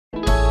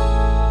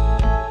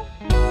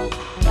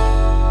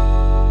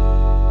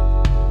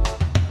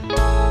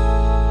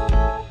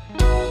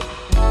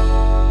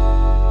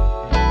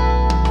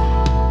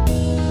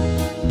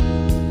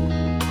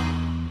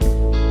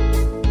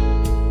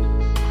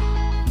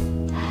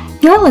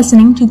You're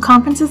listening to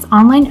Conferences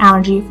Online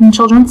Allergy from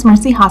Children's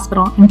Mercy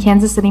Hospital in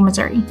Kansas City,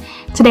 Missouri.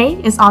 Today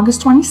is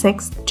August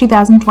 26,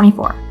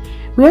 2024.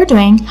 We are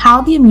doing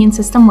How the Immune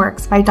System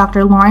Works by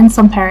Dr. Lauren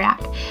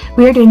Sompayrac.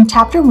 We are doing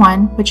Chapter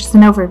 1, which is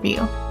an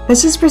overview.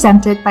 This is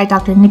presented by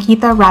Dr.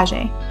 Nikita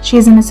Raje. She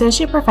is an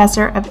Associate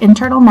Professor of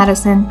Internal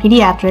Medicine,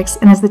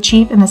 Pediatrics, and is the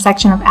Chief in the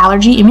Section of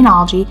Allergy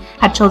Immunology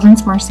at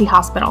Children's Mercy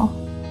Hospital.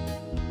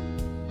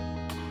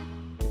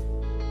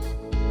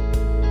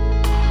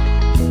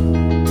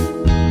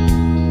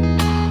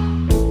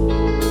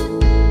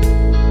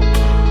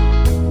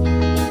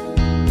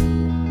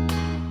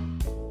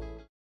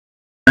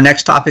 Our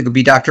next topic will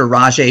be Dr.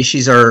 Raje.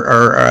 She's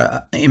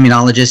our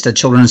immunologist at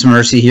Children's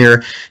Mercy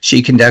here.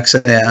 She conducts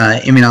an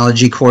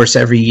immunology course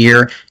every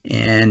year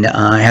and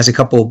has a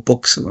couple of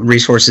books,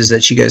 resources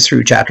that she goes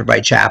through chapter by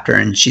chapter.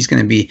 And she's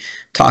going to be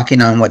talking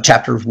on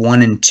chapters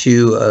 1 and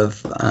 2 of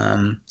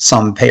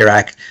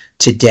Sompayrac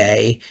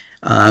today.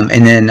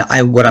 And then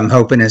what I'm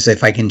hoping is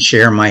if I can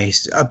share my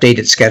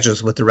updated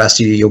schedules with the rest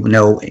of you, you'll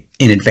know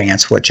in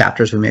advance what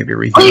chapters we may be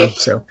reviewing.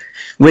 So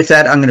with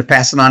that, I'm going to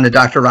pass it on to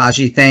Dr.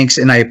 Raje. Thanks.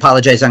 And I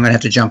apologize. I'm going to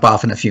have to jump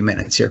off in a few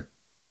minutes here.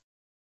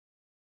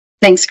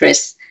 Thanks,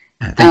 Chris.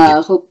 Thank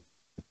you.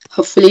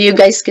 Hopefully you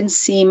guys can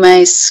see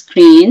my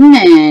screen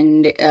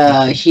and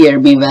hear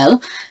me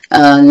well.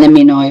 Let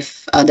me know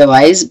if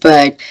otherwise,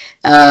 but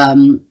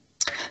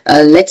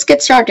let's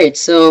get started.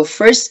 So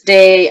first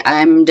day,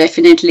 I'm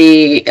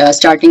definitely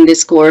starting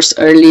this course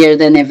earlier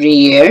than every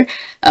year.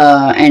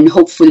 And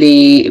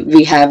hopefully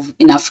we have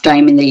enough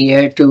time in the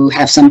year to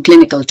have some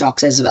clinical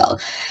talks as well.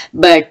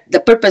 But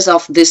the purpose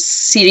of this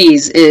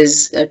series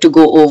is to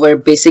go over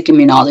basic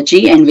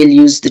immunology, and we'll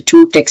use the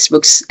 2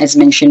 textbooks as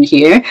mentioned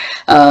here.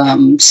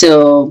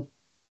 So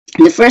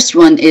the first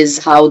one is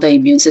How the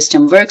Immune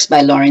System Works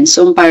by Lauren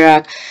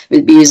Sompayrac.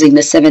 We'll be using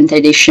the 7th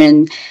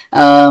edition,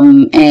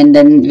 and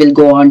then we'll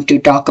go on to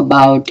talk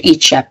about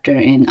each chapter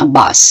in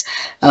Abbas.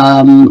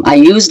 I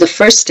use the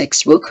first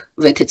textbook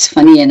with its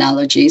funny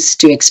analogies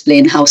to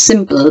explain how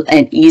simple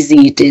and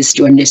easy it is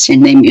to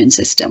understand the immune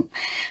system.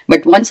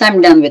 But once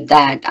I'm done with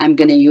that, I'm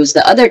going to use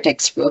the other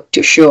textbook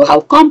to show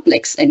how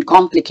complex and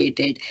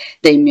complicated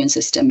the immune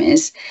system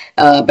is.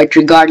 But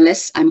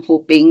regardless, I'm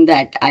hoping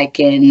that I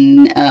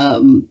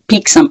can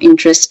pique some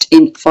interest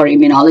for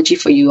immunology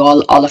for you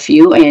all of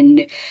you,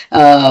 and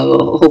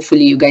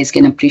hopefully you guys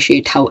can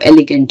appreciate how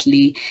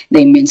elegantly the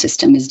immune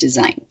system is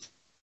designed.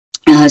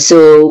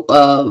 So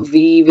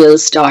we will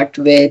start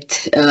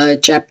with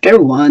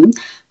chapter 1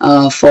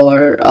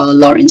 for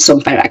Lauren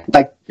Sompayrac.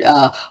 But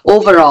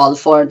overall,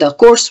 for the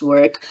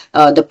coursework,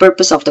 the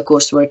purpose of the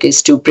coursework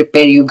is to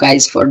prepare you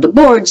guys for the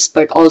boards,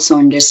 but also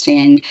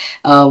understand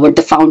what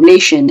the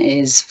foundation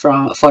is for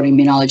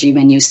immunology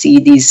when you see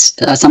these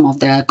some of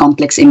the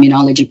complex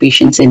immunology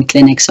patients in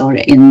clinics or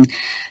in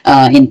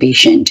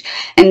inpatient.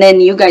 And then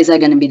you guys are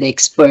going to be the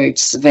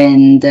experts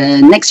when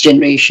the next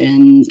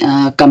generation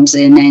comes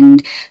in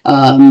and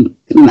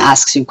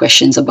asks you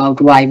questions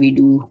about why we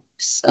do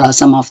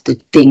some of the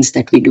things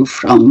that we do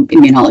from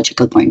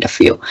immunological point of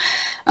view.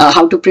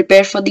 How to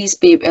prepare for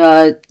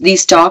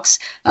these talks,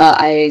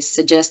 I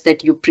suggest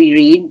that you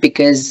pre-read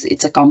because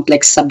it's a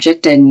complex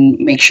subject, and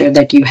make sure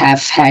that you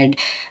have had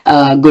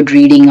good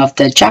reading of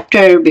the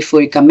chapter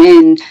before you come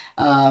in,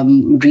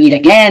 read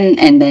again,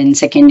 and then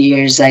second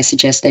years, I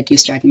suggest that you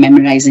start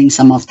memorizing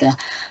some of the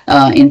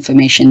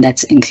information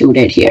that's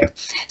included here.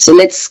 So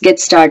let's get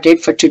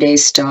started for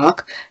today's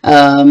talk.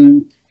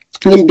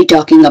 We'll be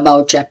talking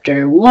about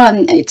chapter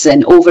 1. It's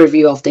an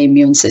overview of the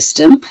immune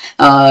system.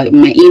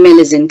 My email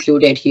is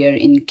included here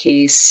in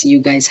case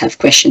you guys have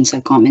questions or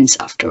comments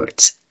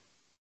afterwards.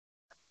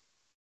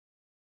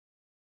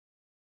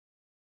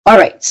 All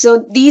right, so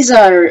these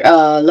are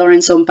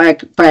Lauren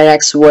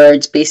Sompayrac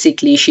words.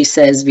 Basically, she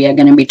says we are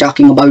going to be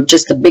talking about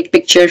just the big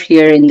picture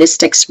here in this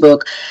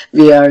textbook.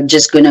 We are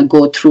just going to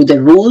go through the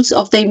rules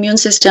of the immune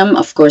system.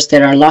 Of course,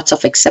 there are lots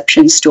of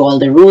exceptions to all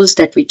the rules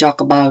that we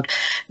talk about,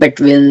 but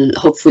we'll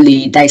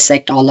hopefully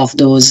dissect all of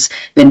those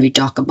when we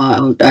talk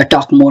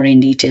more in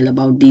detail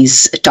about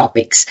these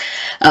topics.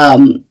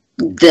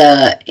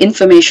 The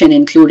information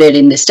included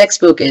in this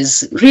textbook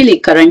is really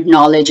current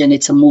knowledge, and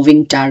it's a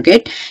moving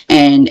target,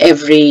 and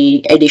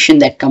every edition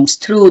that comes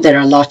through there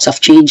are lots of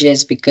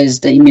changes because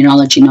the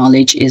immunology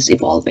knowledge is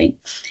evolving.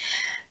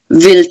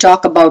 We'll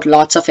talk about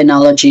lots of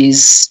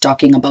analogies,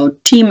 talking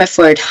about team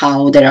effort,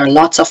 how there are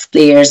lots of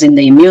players in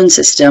the immune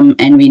system,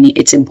 and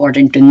it's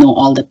important to know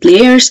all the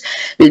players.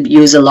 We'll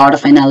use a lot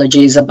of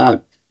analogies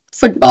about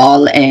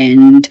football,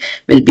 and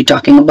we'll be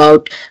talking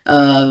about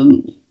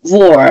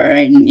war,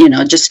 and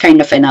just kind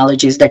of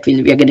analogies that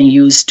we are going to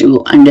use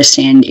to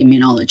understand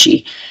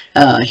immunology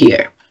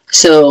here.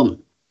 So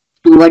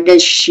what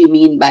does she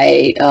mean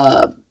by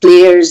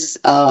players?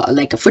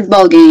 Like a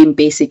football game,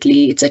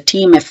 basically it's a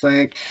team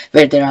effort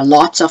where there are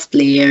lots of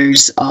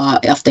players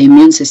of the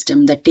immune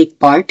system that take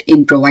part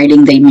in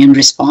providing the immune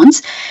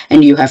response,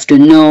 and you have to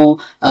know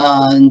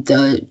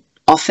the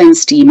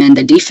offense team and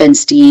the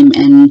defense team,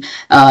 and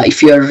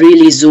if you're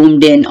really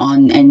zoomed in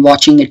on and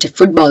watching a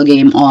football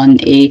game on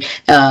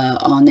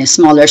a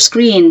smaller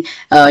screen,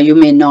 you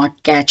may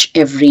not catch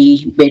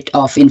every bit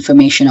of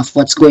information of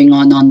what's going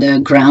on the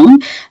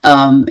ground,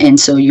 and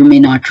so you may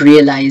not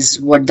realize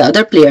what the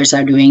other players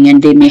are doing,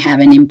 and they may have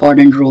an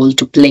important role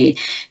to play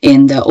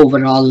in the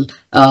overall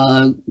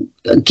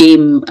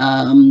game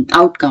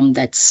outcome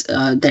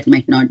that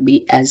might not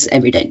be as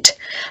evident.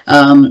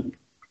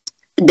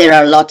 There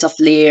are lots of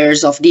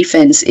layers of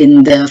defense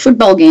in the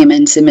football game,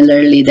 and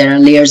similarly there are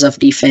layers of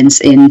defense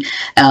in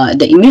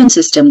the immune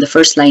system. The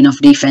first line of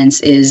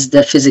defense is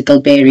the physical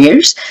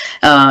barriers,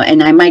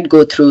 and I might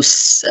go through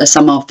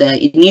some of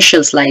the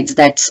initial slides.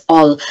 That's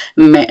all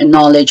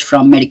knowledge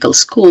from medical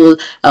school,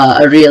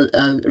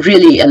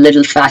 really a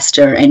little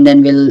faster, and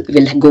then we'll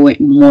go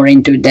more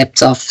into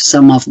depth of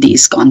some of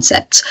these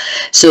concepts.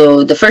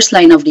 So the first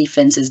line of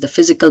defense is the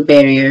physical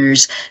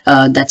barriers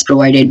that's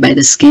provided by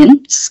the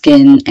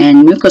skin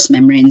and mucous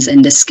membranes,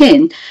 and the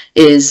skin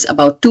is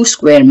about 2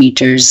 square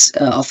meters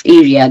of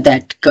area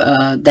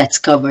that's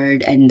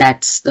covered, and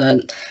that's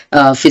the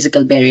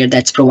physical barrier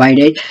that's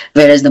provided,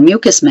 whereas the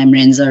mucous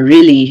membranes are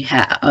really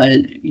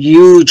a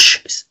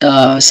huge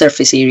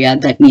surface area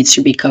that needs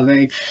to be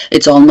covered.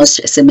 It's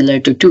almost similar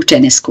to 2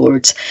 tennis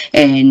courts,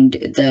 and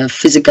the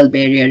physical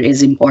barrier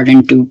is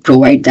important to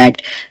provide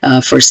that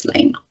first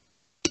line.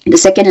 The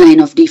second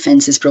line of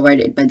defense is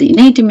provided by the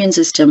innate immune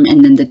system,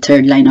 and then the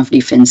third line of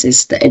defense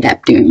is the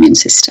adaptive immune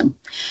system.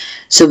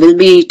 So we'll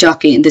be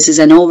talking, this is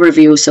an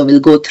overview, so we'll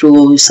go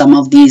through some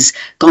of these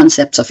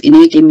concepts of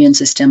innate immune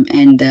system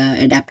and the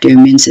adaptive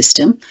immune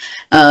system.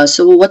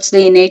 So what's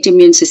the innate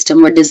immune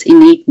system? What does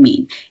innate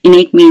mean?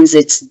 Innate means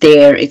it's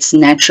there, it's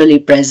naturally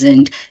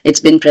present, it's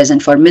been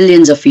present for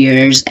millions of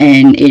years,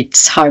 and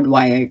it's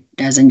hardwired,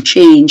 doesn't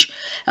change.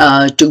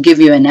 To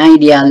give you an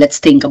idea, let's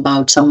think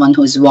about someone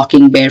who's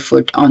walking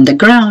barefoot on the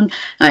ground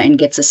and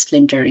gets a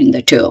splinter in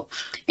the toe.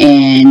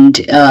 And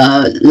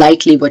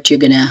likely what you're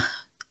gonna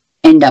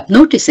end up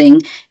noticing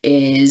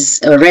is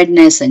a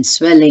redness and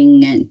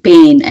swelling and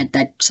pain at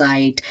that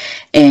site,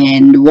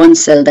 and one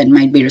cell that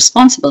might be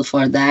responsible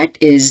for that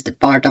is the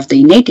part of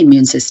the innate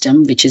immune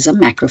system, which is a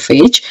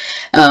macrophage.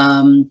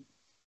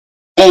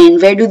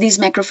 And where do these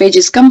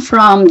macrophages come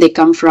from? They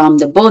come from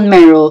the bone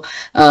marrow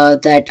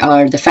that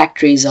are the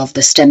factories of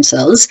the stem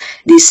cells.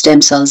 These stem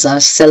cells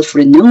are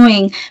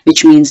self-renewing,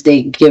 which means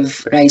they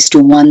give rise to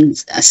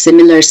a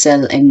similar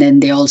cell, and then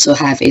they also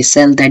have a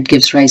cell that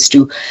gives rise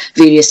to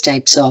various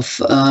types of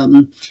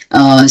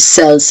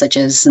cells, such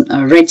as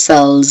red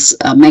cells,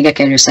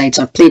 megakaryocytes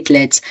or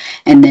platelets,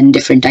 and then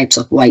different types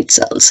of white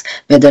cells,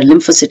 whether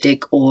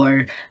lymphocytic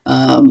or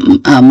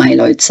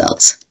myeloid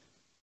cells.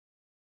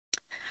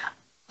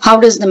 How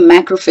does the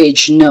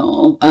macrophage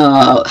know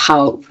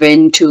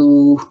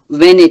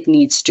when it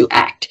needs to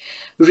act?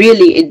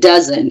 Really, it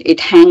doesn't. It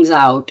hangs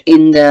out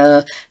in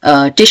the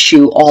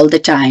tissue all the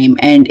time,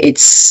 and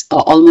it's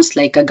almost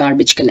like a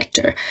garbage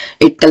collector.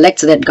 It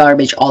collects that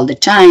garbage all the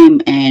time,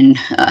 and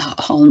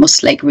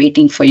almost like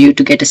waiting for you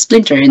to get a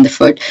splinter in the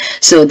foot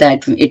so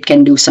that it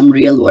can do some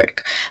real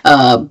work.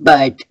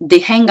 But they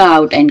hang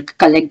out and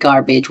collect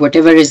garbage,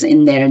 whatever is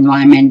in their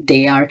environment.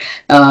 They are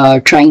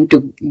trying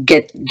to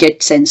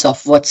get sense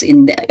of what's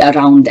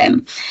around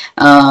them,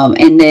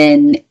 and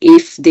then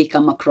if they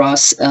come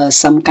across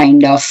some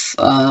kind of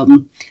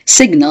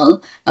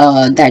signal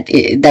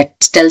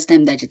that tells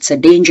them that it's a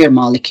danger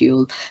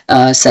molecule,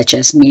 such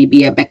as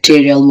maybe a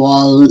bacterial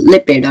wall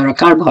lipid or a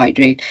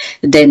carbohydrate,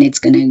 then it's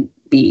going to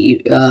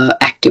be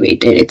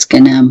activated. It's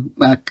going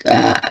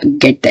to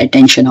get the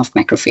attention of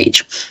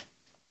macrophage.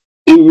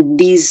 And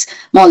these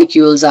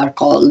molecules are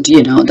called,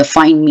 the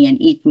find me and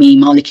eat me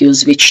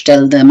molecules, which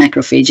tell the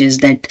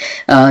macrophages that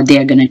they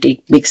are going to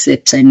take big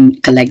sips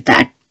and collect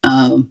that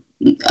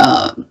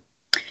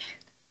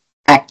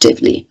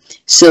actively.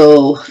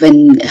 So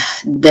when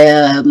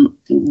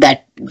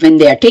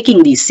they are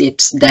taking these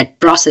sips, that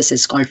process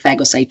is called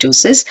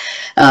phagocytosis.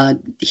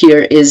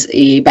 Here is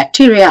a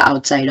bacteria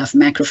outside of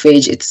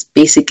macrophage. It's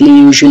basically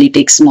usually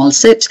takes small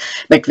sips,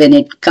 but when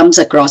it comes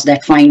across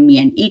that find me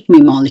and eat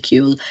me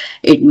molecule,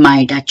 it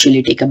might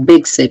actually take a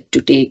big sip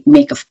to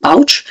make a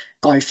pouch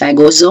called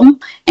phagosome,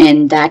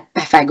 and that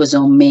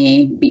phagosome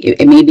may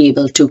be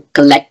able to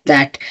collect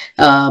that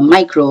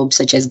microbe,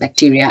 such as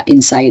bacteria,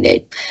 inside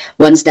it.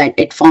 Once that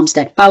it forms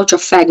that pouch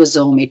of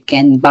phagosome, it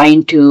can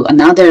bind to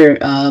another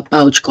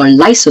pouch called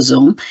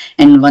lysosome,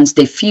 and once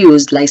they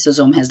fuse,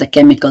 lysosome has the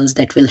chemicals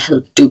that will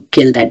help to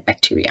kill that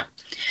bacteria.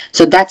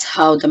 So that's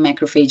how the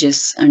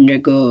macrophages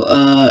undergo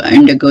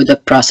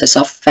the process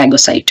of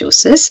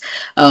phagocytosis.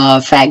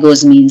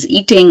 Phagos means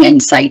eating,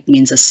 and cyte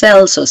means a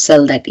cell. So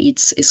cell that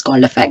eats is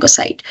called a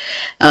phagocyte.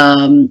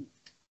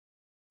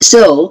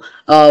 So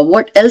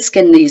what else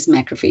can these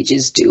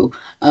macrophages do?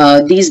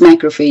 These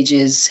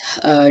macrophages,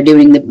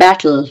 during the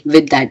battle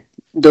with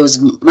those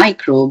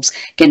microbes,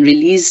 can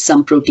release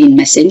some protein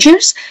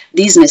messengers.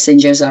 These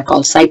messengers are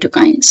called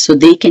cytokines. So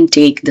the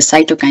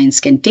cytokines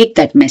can take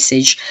that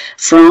message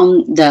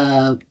from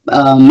the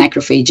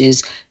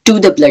macrophages to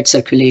the blood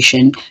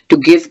circulation to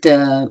give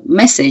the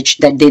message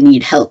that they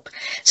need help.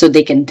 So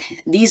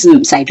these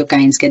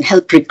cytokines can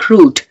help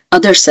recruit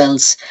other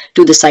cells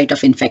to the site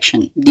of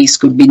infection. These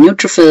could be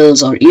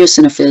neutrophils or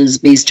eosinophils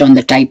based on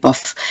the type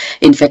of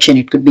infection.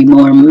 It could be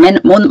more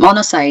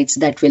monocytes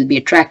that will be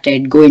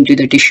attracted, go into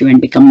the tissue and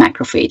become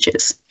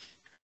macrophages.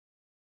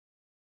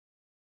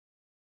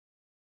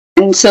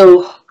 And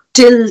so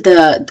till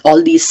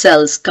all these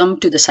cells come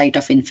to the site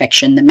of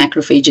infection, the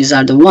macrophages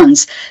are the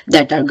ones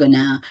that are going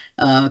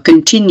to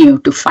continue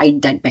to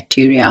fight that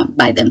bacteria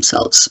by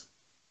themselves.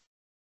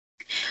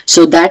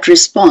 So that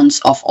response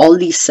of all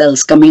these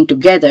cells coming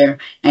together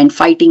and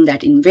fighting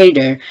that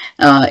invader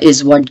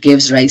is what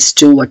gives rise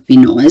to what we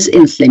know as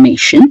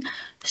inflammation.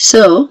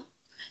 So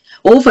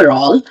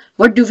overall,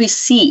 what do we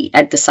see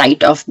at the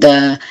site of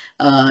the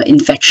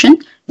infection?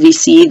 We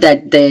see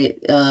that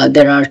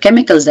there are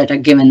chemicals that are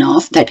given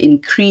off that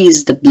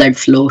increase the blood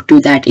flow to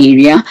that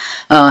area,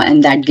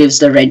 and that gives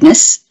the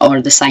redness or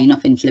the sign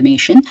of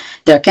inflammation.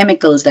 There are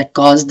chemicals that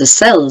cause the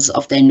cells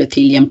of the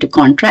endothelium to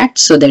contract,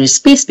 so there is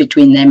space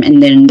between them,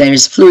 and then there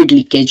is fluid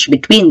leakage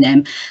between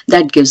them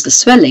that gives the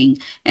swelling,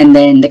 and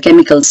then the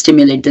chemicals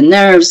stimulate the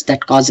nerves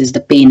that causes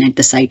the pain at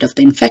the site of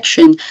the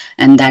infection,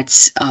 and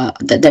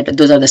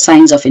those are the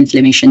signs of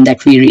inflammation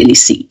that we really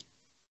see.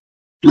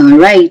 All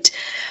right.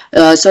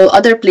 So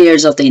other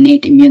players of the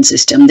innate immune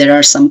system, there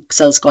are some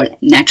cells called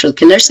natural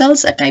killer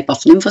cells, a type of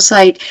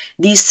lymphocyte.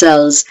 These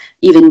cells,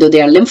 even though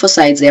they are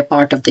lymphocytes, they are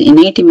part of the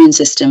innate immune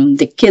system.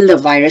 They kill the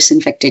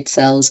virus-infected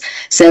cells,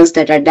 cells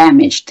that are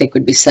damaged. They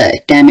could be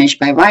damaged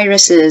by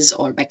viruses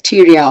or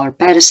bacteria or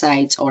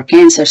parasites or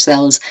cancer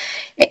cells.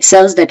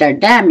 Cells that are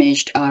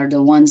damaged are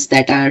the ones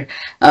that are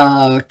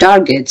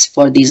targets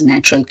for these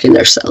natural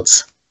killer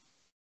cells.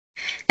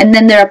 And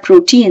then there are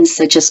proteins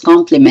such as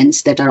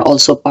complements that are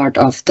also part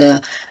of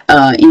the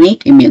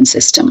innate immune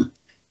system.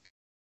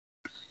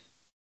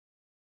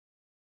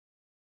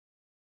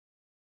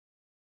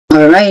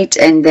 All right,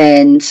 and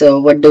then so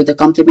what do the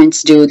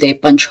complements do? They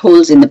punch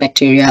holes in the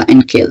bacteria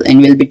and kill,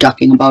 and we'll be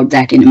talking about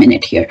that in a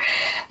minute here.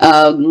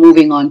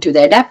 Moving on to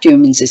the adaptive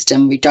immune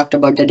system, we talked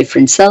about the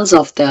different cells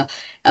of the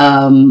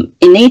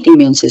innate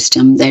immune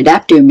system. The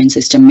adaptive immune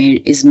system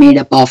is made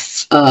up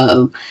of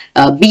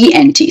B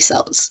and T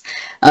cells.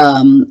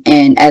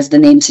 And as the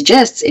name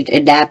suggests, it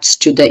adapts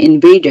to the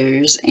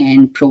invaders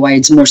and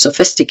provides more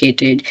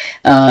sophisticated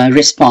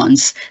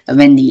response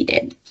when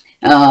needed.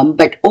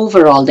 But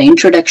overall, the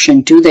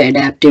introduction to the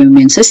adaptive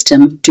immune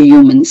system to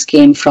humans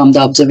came from the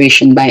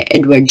observation by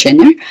Edward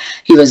Jenner.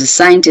 He was a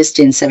scientist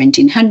in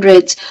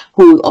 1700s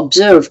who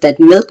observed that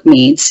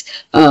milkmaids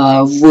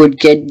would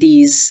get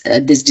this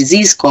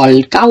disease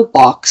called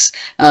cowpox,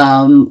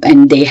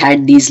 and they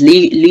had these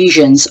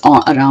lesions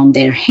around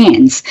their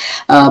hands.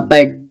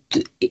 But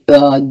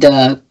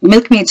the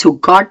milkmaids who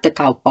got the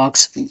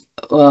cowpox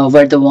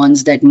were the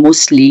ones that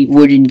mostly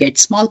wouldn't get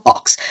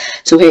smallpox.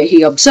 So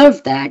he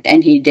observed that,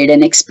 and he did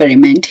an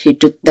experiment. He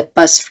took the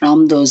pus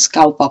from those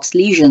cowpox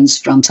lesions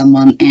from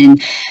someone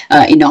and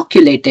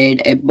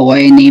inoculated a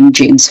boy named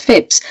James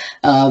Phipps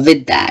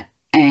with that.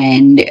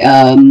 And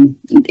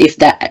if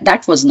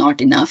that was not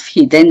enough,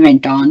 he then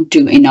went on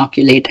to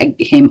inoculate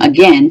him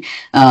again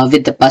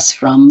with the pus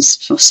from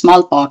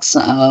smallpox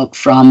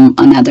from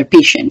another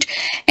patient.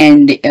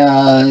 And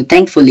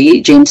thankfully,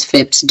 James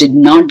Phipps did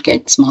not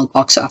get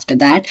smallpox after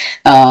that,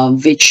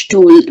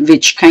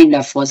 which kind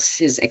of was,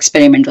 his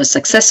experiment was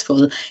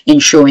successful in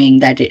showing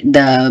that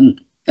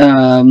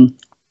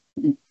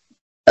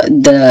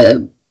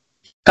the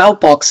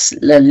cowpox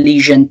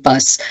lesion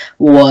pus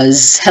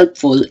was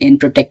helpful in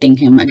protecting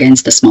him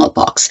against the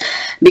smallpox.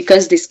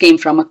 Because this came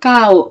from a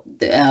cow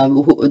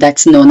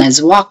that's known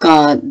as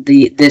waka,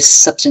 this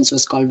substance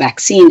was called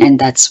vaccine, and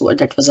that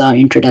was our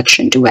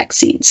introduction to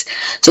vaccines.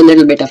 So a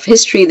little bit of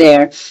history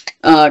there.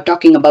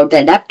 Talking about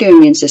the adaptive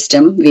immune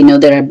system, we know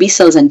there are B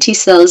cells and T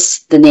cells.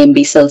 The name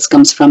B cells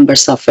comes from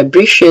Bursa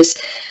fabricius.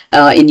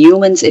 In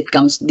humans,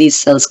 these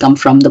cells come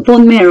from the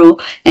bone marrow,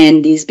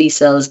 and these B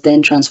cells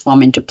then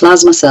transform into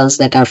plasma cells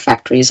that are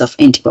factories of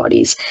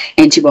antibodies.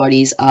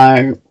 Antibodies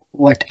are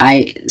what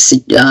I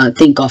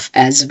think of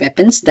as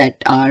weapons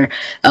that are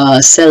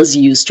cells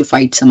used to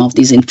fight some of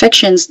these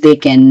infections. They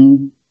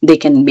can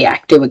be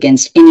active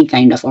against any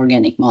kind of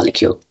organic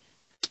molecule.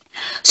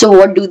 So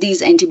what do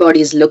these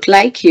antibodies look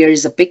like? Here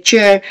is a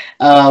picture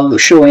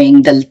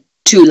showing the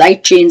two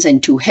light chains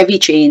and two heavy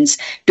chains.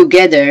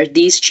 Together,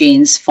 these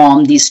chains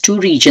form these two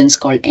regions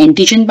called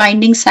antigen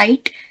binding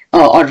site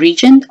or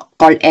region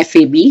called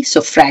FAB, so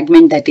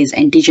fragment, that is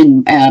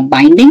antigen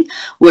binding,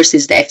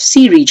 versus the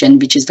FC region,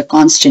 which is the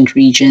constant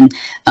region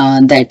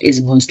that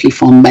is mostly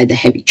formed by the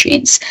heavy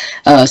chains.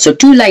 So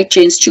two light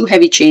chains, two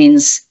heavy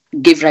chains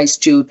give rise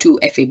to two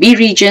FAB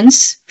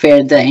regions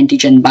where the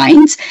antigen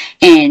binds,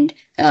 and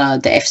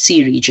the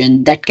FC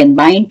region, that can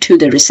bind to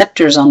the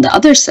receptors on the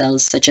other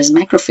cells, such as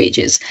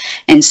macrophages.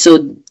 And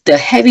so the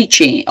heavy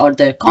chain or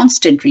the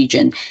constant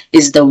region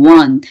is the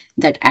one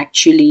that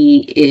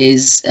actually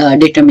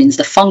determines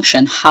the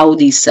function, how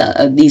these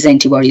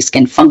antibodies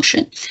can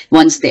function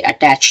once they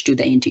attach to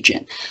the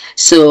antigen.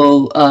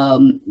 So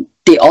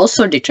they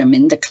also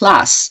determine the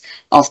class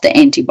of the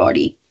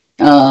antibody.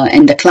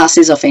 And the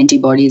classes of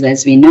antibodies,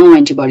 as we know,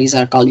 antibodies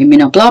are called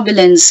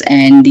immunoglobulins,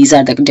 and these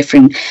are the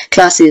different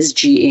classes,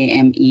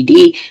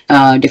 GAMED,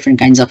 different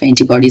kinds of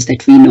antibodies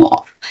that we know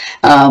of.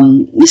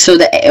 So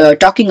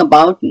talking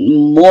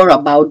more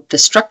about the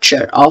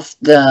structure of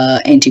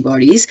the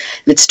antibodies,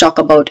 let's talk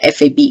about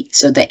FAB,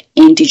 so the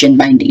antigen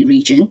binding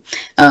region.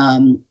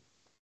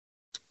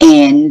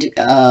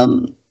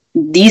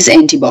 These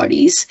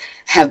antibodies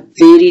have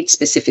varied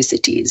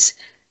specificities.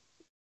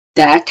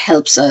 That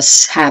helps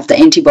us have the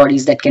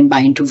antibodies that can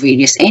bind to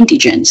various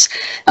antigens.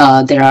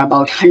 There are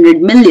about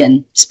 100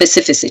 million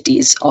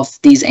specificities of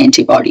these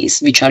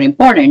antibodies, which are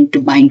important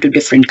to bind to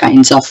different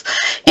kinds of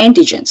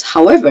antigens.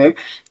 However,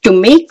 to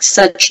make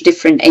such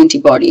different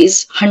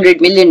antibodies,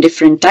 100 million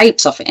different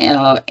types of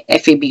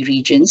FAB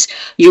regions,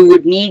 you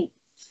would need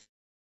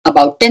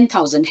about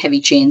 10,000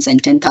 heavy chains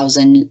and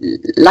 10,000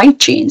 light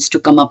chains to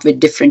come up with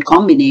different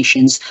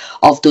combinations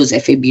of those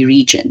FAB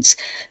regions.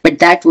 But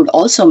that would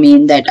also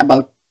mean that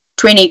about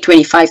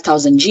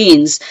 25,000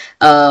 genes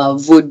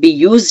would be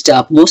used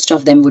up. Most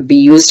of them would be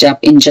used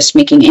up in just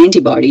making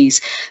antibodies,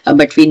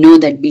 but we know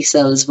that B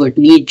cells would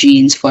need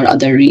genes for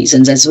other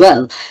reasons as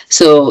well.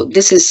 So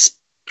this is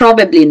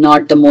probably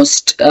not the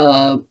most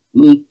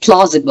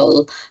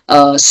plausible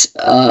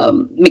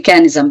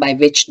mechanism by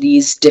which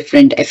these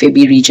different FAB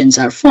regions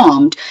are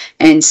formed.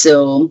 And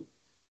so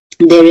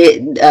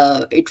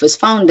it was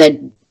found that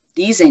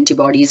these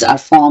antibodies are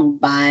formed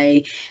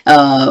by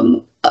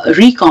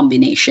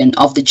recombination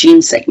of the gene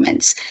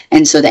segments.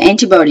 And so the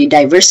antibody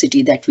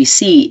diversity that we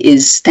see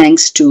is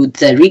thanks to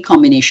the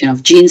recombination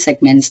of gene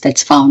segments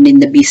that's found in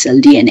the B cell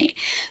DNA.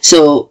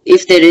 So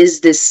if there is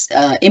this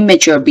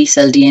immature B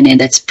cell DNA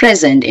that's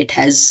present, it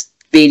has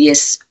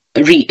various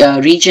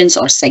regions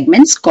or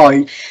segments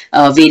called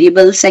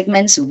variable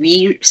segments,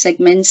 V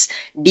segments,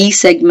 D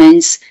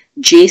segments,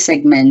 J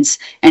segments,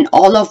 and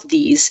all of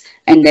these,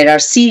 and there are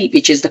C,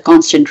 which is the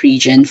constant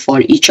region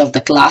for each of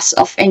the class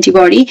of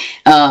antibody,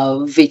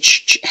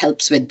 which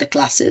helps with the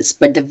classes.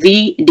 But the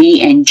V,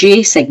 D, and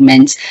J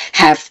segments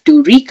have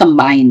to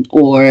recombine,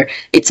 or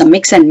it's a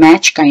mix and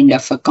match kind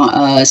of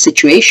a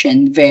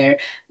situation where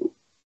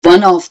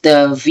one of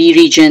the V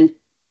region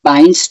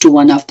binds to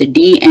one of the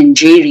D and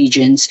J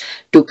regions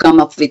to come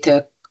up with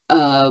a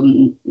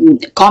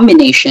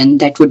combination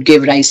that would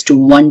give rise to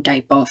one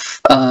type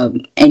of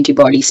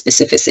antibody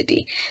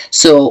specificity.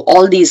 So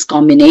all these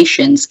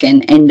combinations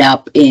can end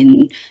up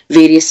in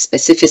various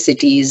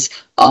specificities,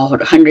 or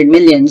 100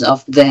 millions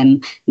of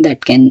them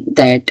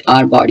that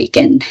our body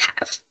can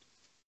have.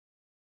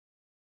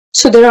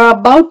 So there are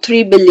about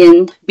 3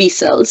 billion B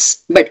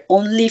cells, but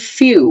only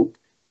few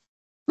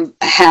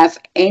have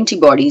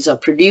antibodies or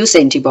produce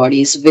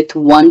antibodies with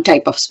one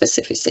type of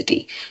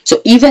specificity.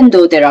 So even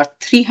though there are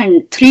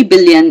 3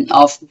 billion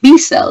of B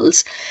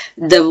cells,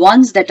 the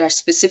ones that are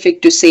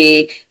specific to,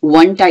 say,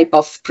 one type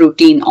of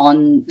protein or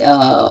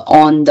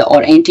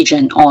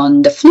antigen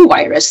on the flu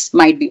virus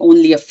might be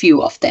only a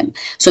few of them.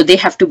 So they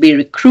have to be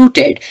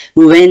recruited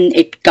when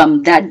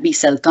that B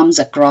cell comes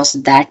across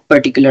that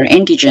particular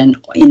antigen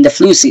in the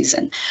flu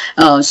season.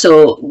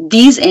 So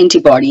these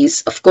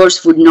antibodies, of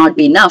course, would not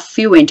be enough.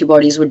 Few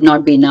antibodies would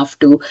not be enough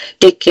to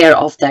take care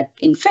of that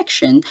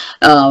infection,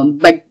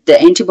 but the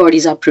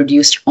antibodies are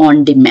produced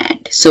on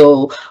demand.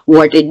 So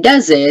what it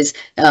does is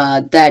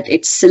that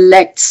it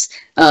selects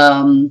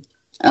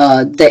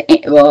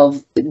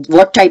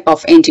what type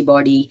of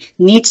antibody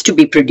needs to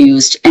be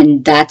produced,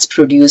 and that's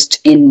produced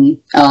in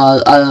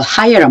a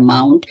higher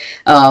amount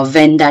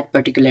when that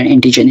particular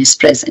antigen is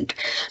present.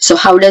 So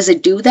how does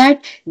it do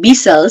that? B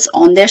cells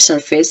on their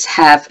surface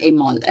have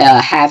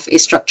a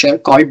structure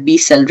called B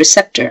cell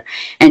receptor,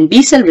 and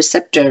B cell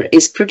receptor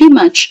is pretty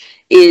much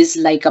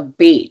like a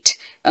bait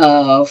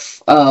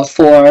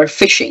for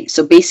fishing.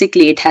 So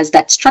basically it has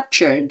that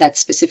structure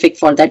that's specific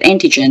for that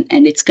antigen,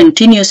 and it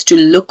continues to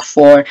look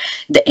for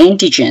the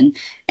antigen,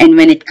 and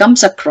when it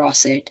comes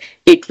across it,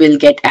 it will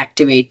get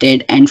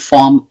activated and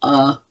form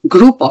a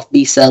group of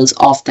B cells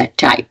of that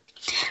type.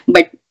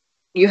 But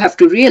you have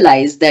to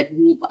realize that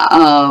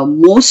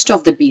most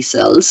of the B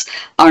cells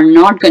are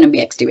not going to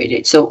be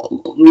activated. So,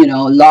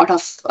 a lot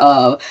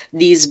of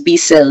these B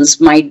cells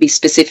might be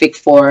specific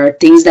for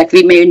things that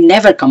we may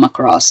never come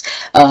across.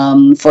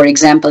 For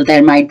example,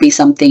 there might be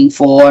something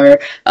for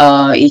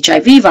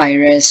HIV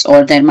virus,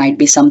 or there might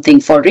be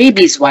something for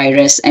rabies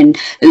virus, and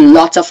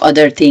lots of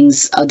other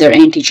things, other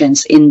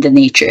antigens in the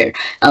nature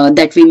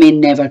that we may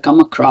never come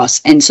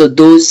across. And so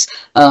those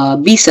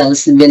B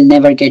cells will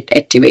never get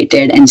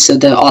activated. And so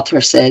the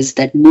author says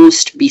that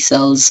most B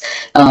cells,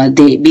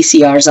 the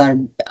BCRs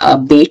are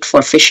bait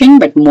for fishing,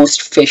 but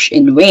most fish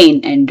in vain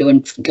and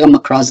don't come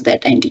across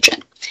that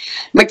antigen.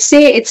 But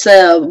say it's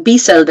a B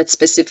cell that's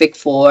specific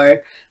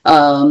for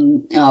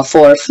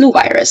flu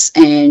virus,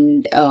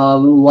 and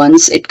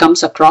once it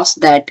comes across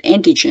that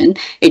antigen,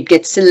 it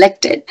gets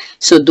selected.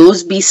 So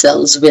those B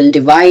cells will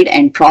divide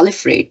and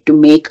proliferate to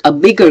make a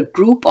bigger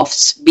group of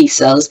B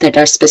cells that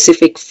are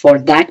specific for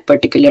that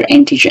particular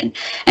antigen,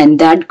 and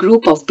that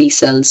group of B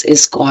cells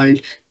is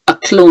called a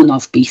clone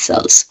of B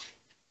cells.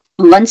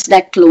 Once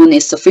that clone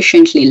is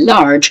sufficiently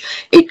large,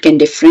 it can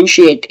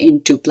differentiate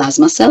into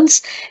plasma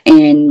cells,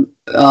 and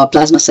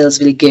plasma cells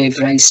will give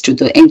rise to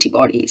the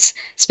antibodies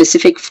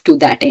specific to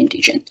that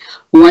antigen.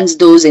 Once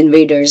those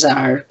invaders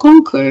are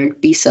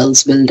conquered, B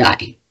cells will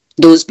die.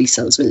 Those B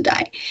cells will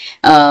die.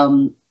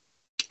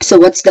 So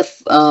what's the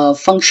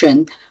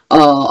function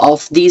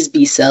of these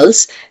B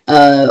cells,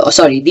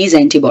 these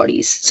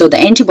antibodies? So the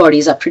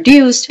antibodies are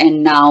produced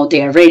and now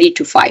they are ready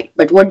to fight.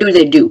 But what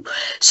do?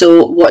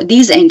 So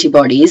these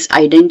antibodies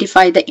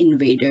identify the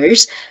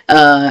invaders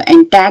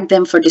and tag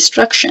them for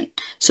destruction.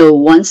 So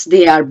once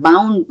they are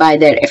bound by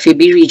their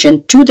FAB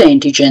region to the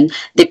antigen,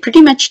 they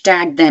pretty much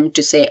tag them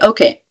to say,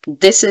 okay,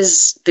 this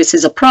is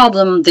a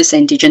problem, this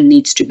antigen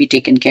needs to be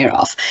taken care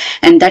of.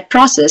 And that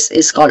process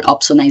is called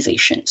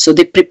opsonization. So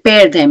they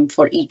prepare them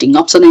for eating.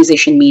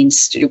 Opsonization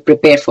means to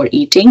prepare for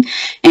eating,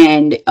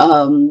 and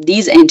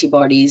these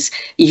antibodies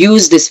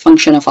use this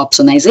function of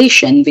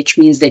opsonization, which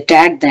means they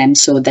tag them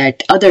so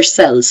that other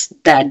cells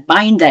that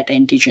bind that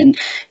antigen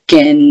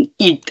can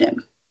eat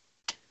them.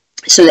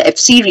 So the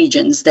FC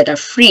regions that are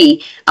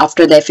free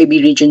after the FAB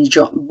region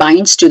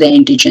binds to the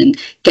antigen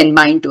can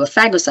bind to a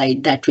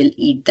phagocyte that will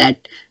eat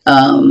that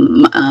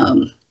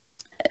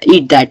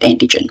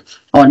antigen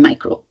or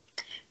microbe.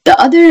 The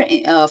other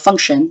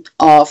function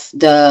of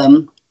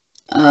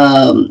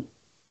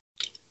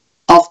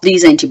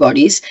these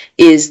antibodies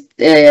is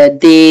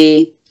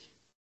they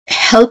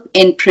help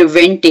in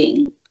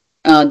preventing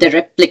the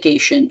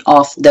replication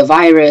of the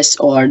virus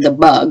or the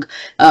bug.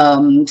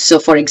 So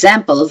for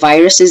example,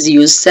 viruses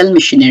use cell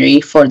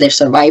machinery for their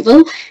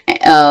survival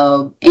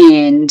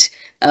and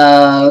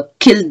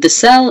kill the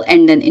cell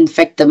and then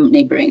infect the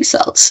neighboring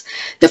cells.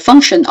 The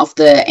function of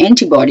the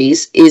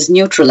antibodies is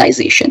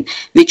neutralization,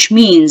 which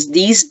means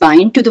these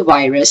bind to the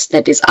virus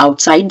that is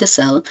outside the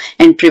cell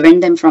and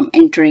prevent them from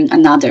entering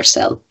another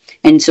cell.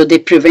 And so they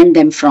prevent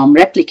them from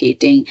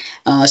replicating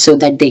so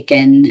that they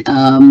can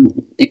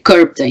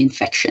curb the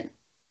infection.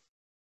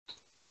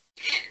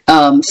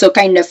 So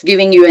kind of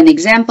giving you an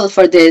example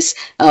for this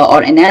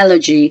or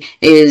analogy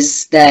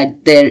is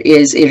that there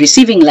is a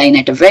receiving line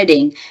at a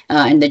wedding,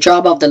 and the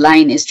job of the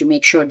line is to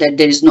make sure that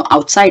there is no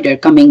outsider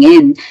coming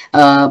in.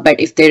 But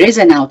if there is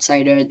an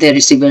outsider, the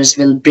receivers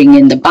will bring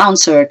in the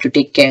bouncer to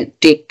take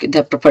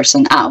the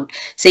person out.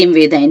 Same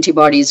way, the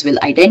antibodies will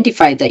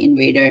identify the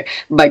invader,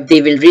 but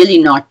they will really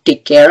not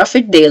take care of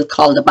it. They'll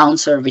call the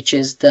bouncer, which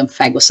is the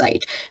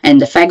phagocyte,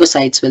 and the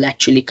phagocytes will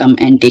actually come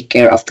and take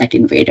care of that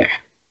invader.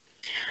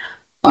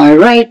 All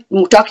right,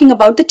 talking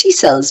about the T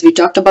cells, we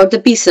talked about the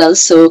B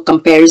cells. So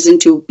comparison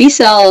to B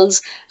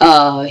cells,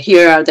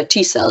 here are the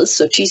T cells.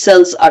 So T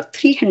cells are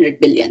 300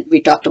 billion. We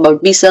talked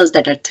about B cells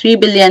that are 3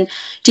 billion.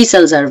 T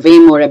cells are way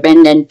more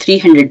abundant,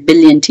 300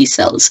 billion T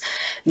cells.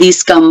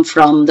 These come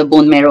from the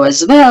bone marrow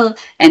as well,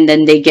 and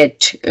then they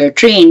get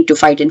trained to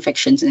fight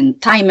infections in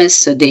thymus.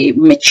 So they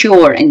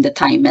mature in the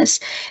thymus,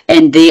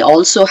 and they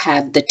also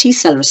have the T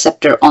cell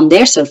receptor on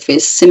their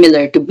surface,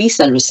 similar to B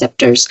cell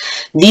receptors.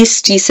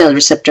 These T cell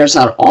receptors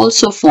are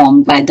also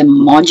formed by the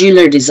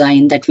modular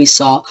design that we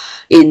saw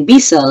in B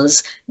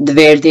cells,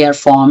 where they are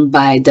formed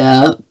by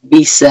the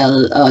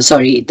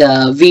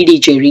the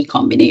VDJ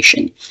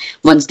recombination.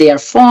 Once they are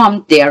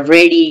formed, they are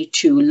ready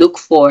to look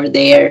for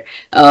their,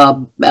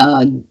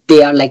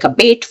 they are like a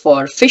bait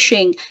for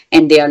fishing,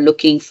 and they are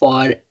looking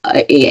for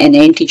an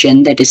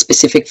antigen that is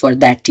specific for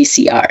that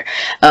TCR.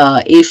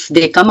 If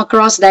they come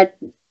across that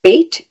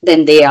bait,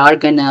 then they are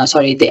gonna,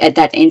 at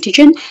that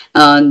antigen,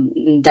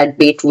 that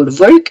bait would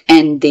work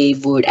and they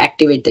would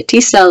activate the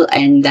T cell,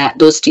 and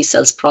those T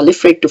cells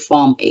proliferate to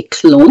form a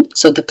clone.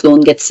 So the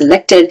clone gets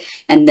selected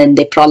and then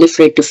they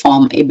proliferate to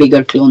form a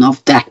bigger clone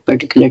of that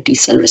particular T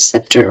cell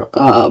receptor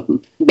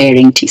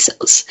bearing T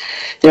cells.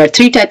 There are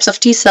three types of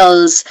T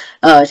cells: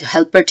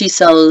 helper T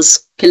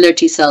cells, killer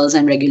T cells,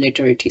 and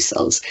regulatory T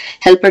cells.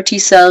 Helper T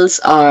cells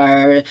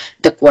are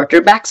the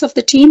quarterbacks of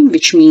the team,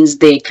 which means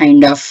they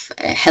kind of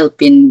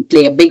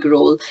play a big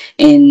role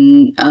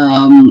in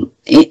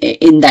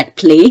that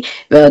play.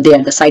 They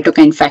are the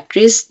cytokine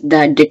factories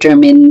that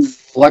determine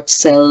what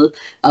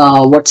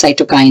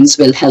cytokines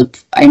will help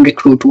and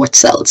recruit what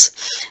cells.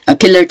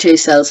 Killer T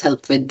cells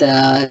help with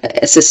the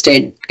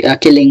assisted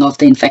killing of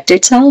the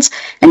infected cells,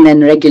 and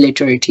then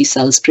regulatory T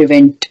cells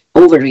prevent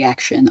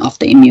overreaction of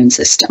the immune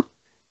system.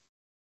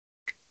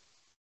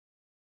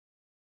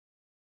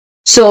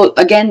 So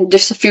again,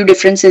 just a few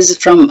differences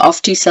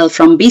of T cell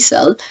from B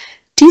cell.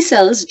 T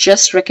cells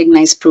just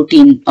recognize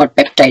protein or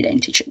peptide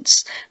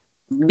antigens.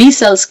 B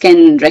cells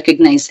can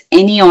recognize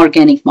any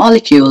organic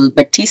molecule,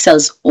 but T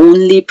cells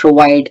only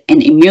provide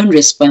an immune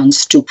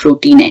response to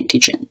protein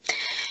antigen.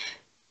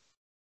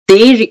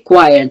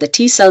 the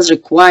T cells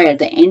require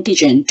the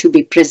antigen to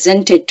be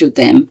presented to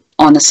them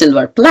on a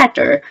silver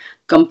platter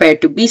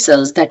compared to B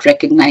cells that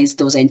recognize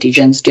those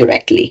antigens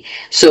directly.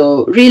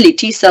 So really,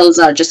 T cells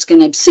are just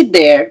going to sit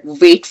there,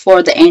 wait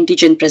for the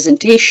antigen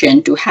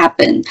presentation to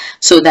happen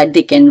so that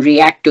they can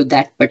react to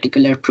that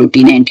particular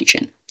protein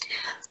antigen.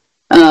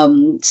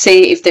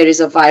 Say if there is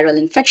a viral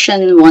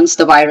infection, once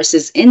the virus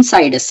is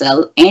inside a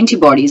cell,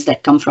 antibodies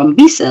that come from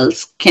B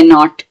cells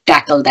cannot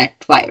tackle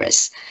that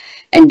virus,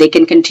 and they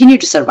can continue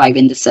to survive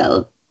in the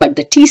cell, but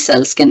the T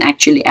cells can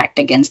actually act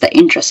against the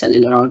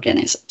intracellular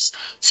organisms.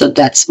 So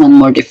that's one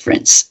more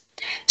difference.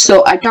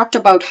 So I talked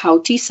about how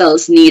T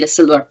cells need a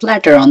silver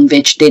platter on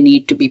which they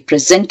need to be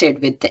presented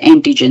with the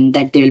antigen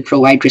that they will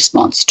provide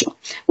response to.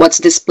 What's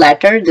this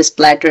platter? This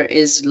platter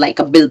is like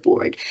a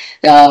billboard,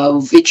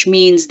 which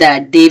means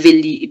that they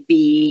will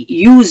be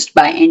used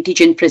by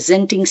antigen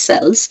presenting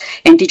cells.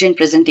 Antigen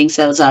presenting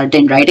cells are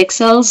dendritic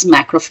cells,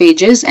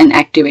 macrophages, and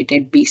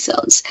activated B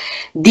cells.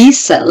 These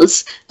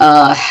cells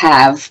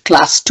have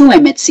class 2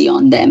 MHC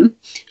on them.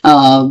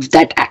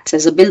 That acts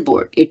as a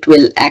billboard. It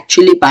will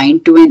actually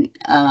bind to an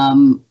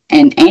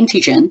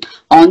antigen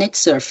on its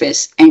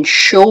surface and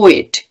show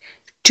it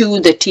to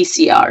the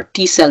TCR,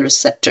 T cell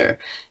receptor,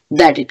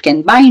 that it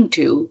can bind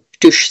to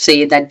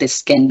say that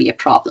this can be a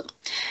problem.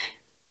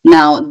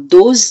 Now,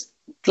 those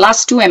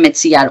class 2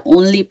 MHC are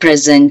only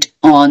present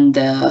on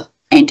the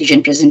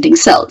antigen presenting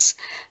cells.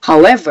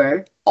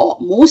 However,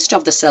 most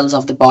of the cells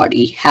of the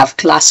body have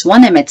class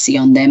 1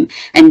 MHC on them,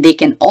 and they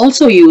can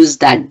also use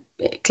that.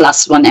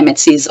 Class 1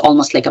 MHC is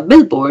almost like a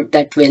billboard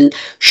that will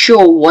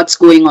show what's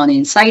going on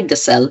inside the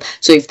cell.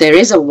 So if there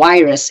is a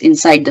virus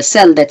inside the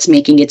cell that's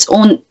making its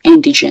own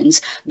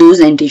antigens,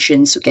 those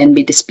antigens can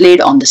be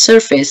displayed on the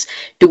surface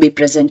to be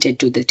presented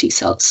to the T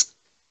cells.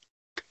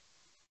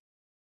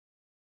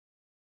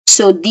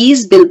 So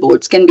these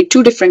billboards can be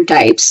two different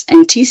types,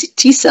 and T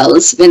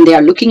cells, when they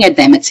are looking at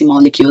the MHC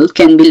molecule,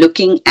 can be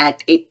looking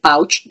at a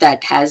pouch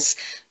that has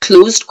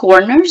closed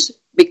corners,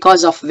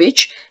 because of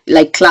which,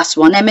 like class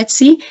 1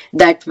 MHC,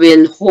 that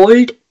will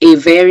hold a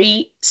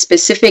very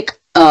specific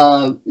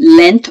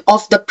length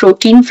of the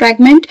protein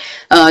fragment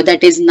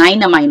that is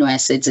 9 amino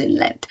acids in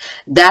length.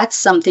 That's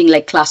something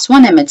like class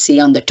 1 MHC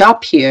on the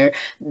top here,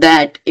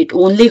 that it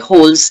only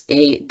holds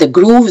the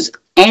grooves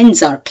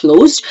ends are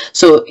closed,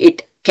 so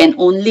it can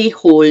only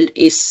hold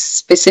a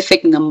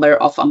specific number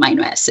of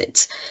amino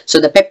acids.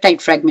 So the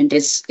peptide fragment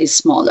is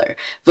smaller,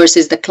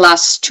 versus the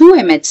class 2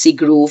 MHC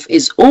groove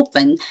is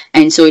open,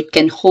 and so it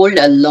can hold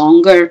a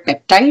longer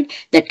peptide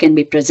that can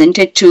be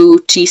presented to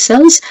T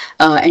cells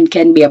and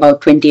can be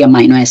about 20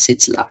 amino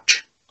acids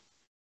large.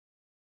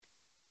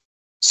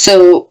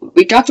 So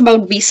we talked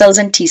about B cells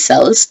and T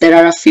cells. There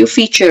are a few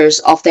features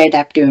of the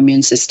adaptive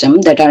immune system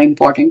that are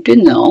important to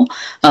know,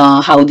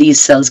 how these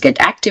cells get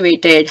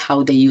activated,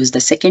 how they use the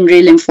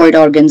secondary lymphoid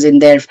organs in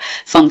their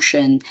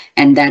function,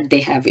 and that they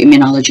have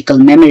immunological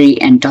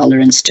memory and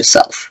tolerance to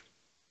self.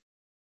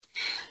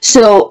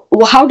 So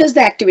how does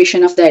the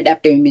activation of the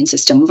adaptive immune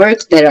system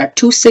work? There are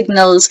two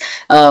signals.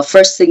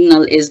 First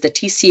signal is the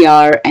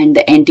TCR and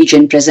the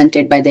antigen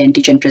presented by the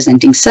antigen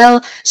presenting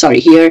cell,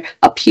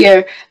 up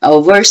here,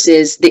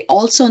 versus they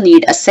also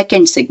need a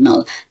second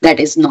signal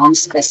that is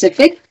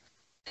non-specific.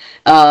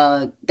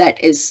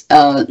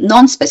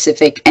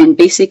 Non-specific and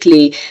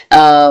basically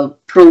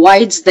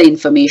provides the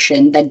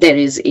information that there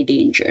is a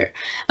danger.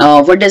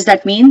 What does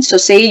that mean? So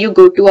say you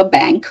go to a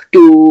bank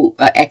to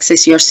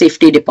access your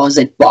safety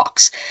deposit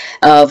box.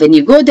 When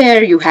you go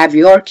there, you have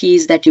your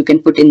keys that you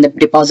can put in the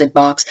deposit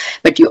box,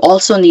 but you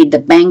also need the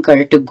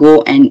banker to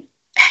go and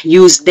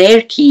use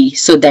their key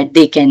so that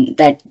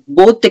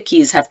both the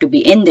keys have to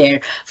be in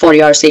there for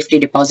your safety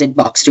deposit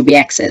box to be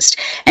accessed.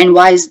 And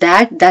why is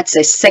that? That's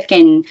a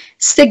second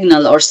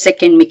signal or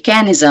second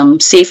mechanism,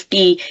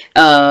 safety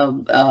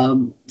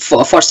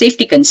for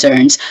safety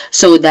concerns,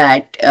 so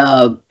that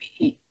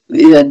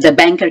the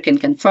banker can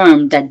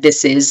confirm that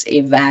this is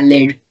a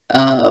valid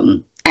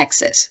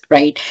access,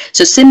 right?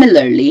 So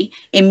similarly,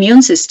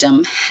 immune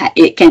system,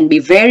 it can be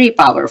very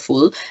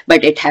powerful,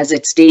 but it has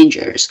its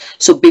dangers.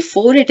 So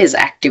before it is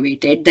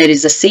activated, there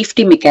is a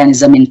safety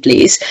mechanism in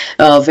place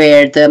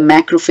where the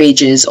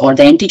macrophages or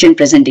the antigen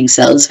presenting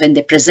cells, when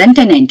they present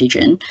an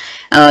antigen,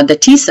 the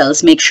T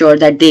cells make sure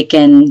that they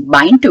can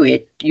bind to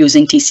it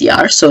using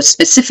TCR, so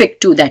specific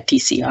to that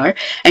TCR.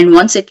 And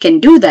once it can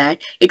do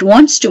that, it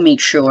wants to make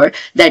sure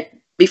that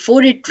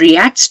before it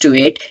reacts to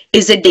it,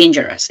 is it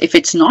dangerous? If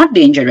it's not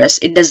dangerous,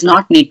 it does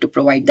not need to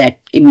provide that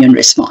immune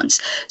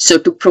response. So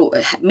to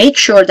make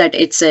sure that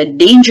it's a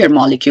danger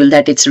molecule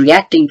that it's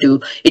reacting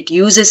to, it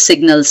uses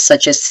signals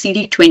such as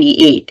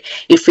CD28.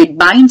 If it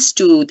binds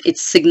to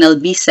its signal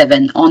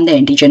B7 on the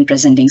antigen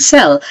presenting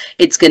cell,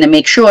 it's going to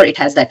make sure it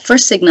has that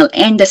first signal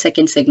and the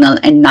second signal,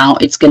 and now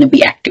it's going to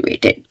be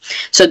activated.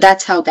 So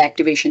that's how the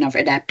activation of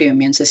adaptive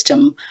immune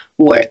system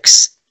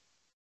works.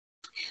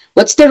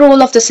 What's the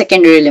role of the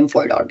secondary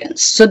lymphoid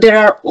organs? So there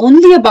are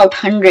only about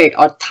 100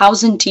 or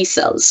 1,000 T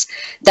cells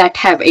that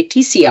have a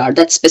TCR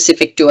that's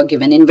specific to a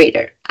given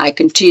invader. I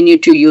continue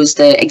to use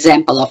the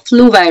example of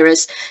flu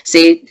virus.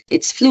 Say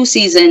it's flu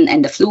season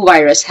and the flu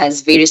virus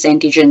has various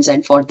antigens,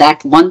 and for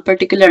that one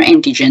particular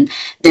antigen,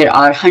 there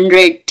are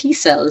 100 T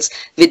cells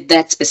with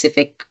that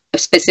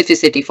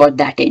specificity for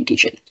that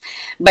antigen.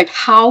 But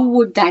how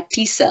would that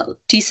T cell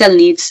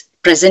needs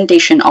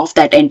presentation of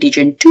that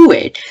antigen to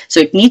it. So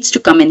it needs to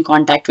come in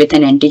contact with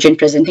an antigen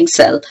presenting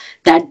cell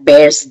that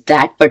bears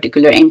that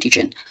particular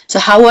antigen. So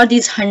how are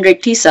these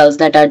 100 T cells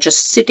that are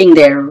just sitting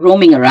there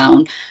roaming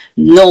around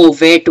know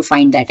where to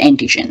find that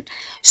antigen?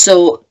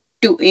 So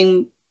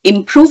to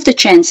improve the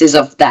chances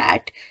of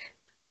that,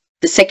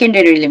 the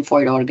secondary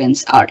lymphoid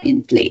organs are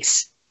in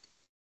place.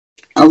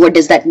 What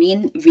does that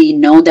mean? We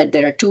know that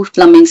there are two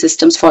plumbing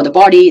systems for the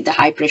body, the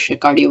high pressure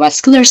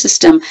cardiovascular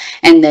system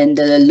and then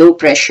the low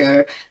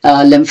pressure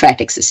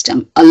lymphatic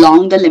system.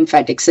 Along the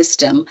lymphatic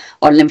system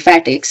or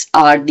lymphatics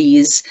are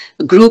these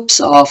groups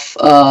of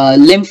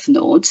lymph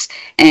nodes,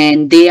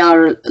 and they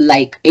are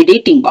like a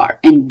dating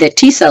bar, and the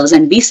T cells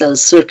and B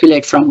cells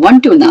circulate from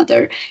one to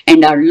another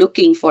and are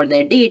looking for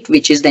their date,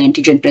 which is the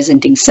antigen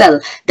presenting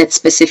cell that's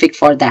specific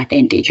for that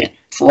antigen,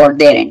 for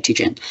their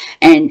antigen.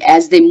 And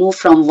as they move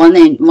from one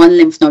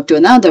lymph node to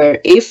another,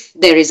 if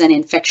there is an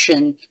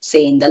infection,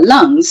 say in the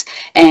lungs,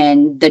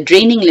 and the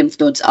draining lymph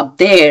nodes up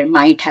there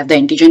might have the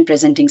antigen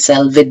presenting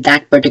cell with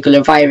that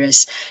particular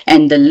virus,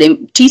 and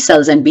the T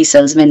cells and B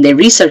cells, when they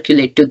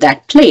recirculate to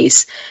that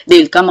place,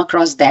 they'll come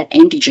across that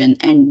antigen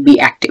and be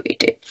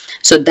activated.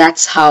 So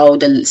that's how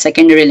the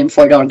secondary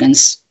lymphoid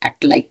organs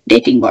act like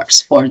dating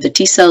bars for the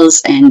T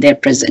cells and their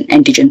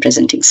antigen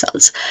presenting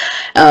cells.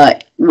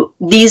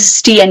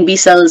 These T and B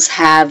cells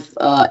have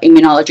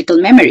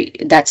immunological memory.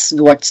 That's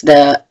what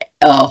the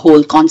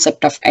whole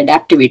concept of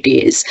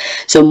adaptivity is.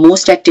 So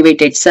most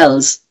activated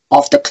cells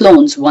of the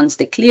clones, once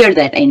they clear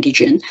that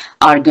antigen,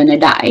 are gonna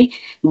die,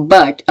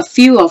 but a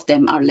few of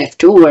them are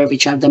left over,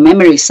 which are the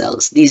memory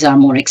cells. These are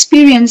more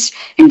experienced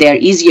and they are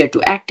easier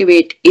to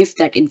activate if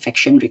that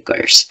infection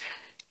recurs.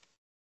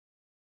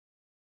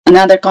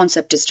 Another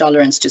concept is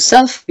tolerance to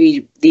self.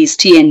 These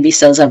T and B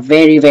cells are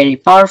very, very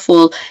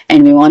powerful,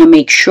 and we want to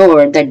make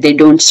sure that they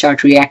don't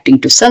start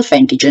reacting to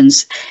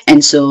self-antigens.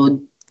 And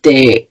so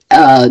they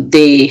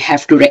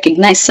have to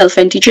recognize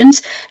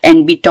self-antigens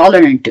and be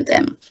tolerant to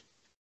them.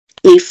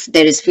 If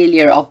there is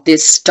failure of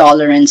this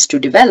tolerance to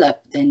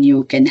develop, then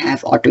you can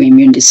have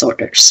autoimmune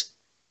disorders.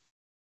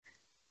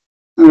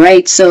 All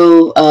right,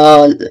 so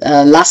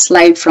last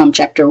slide from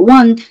chapter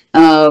 1.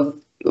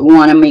 We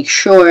want to make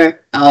sure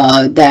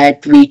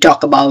that we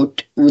talk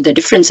about the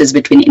differences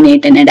between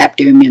innate and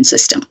adaptive immune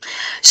system.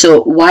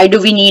 So why do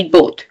we need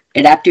both?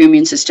 Adaptive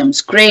immune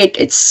system's great,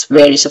 it's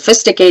very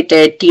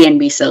sophisticated, T and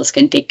B cells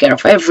can take care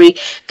of every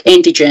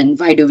antigen.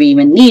 Why do we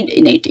even need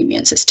innate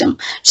immune system?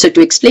 So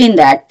to explain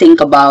that,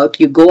 think about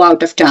you go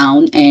out of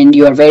town and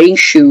you are wearing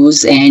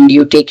shoes and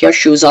you take your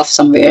shoes off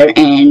somewhere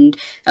and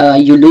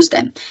you lose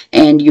them.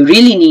 And you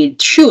really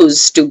need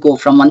shoes to go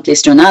from one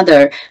place to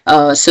another.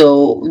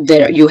 So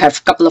there you have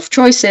a couple of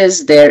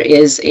choices. There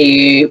is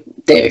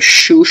the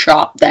shoe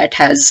shop that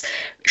has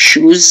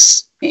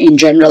shoes in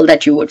general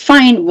that you would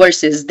find,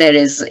 versus there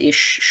is a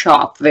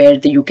shop where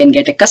you can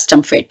get a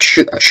custom fit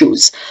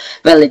shoes.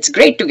 Well, it's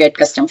great to get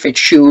custom fit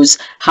shoes.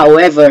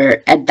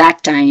 However, at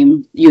that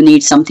time, you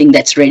need something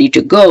that's ready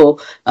to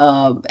go,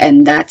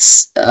 and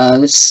that's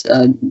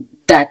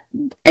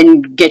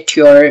and get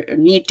your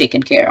need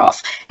taken care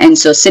of. And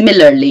so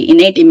similarly,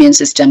 innate immune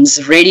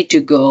system's ready to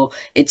go.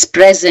 It's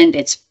present.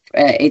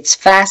 It's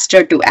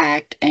faster to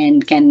act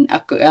and can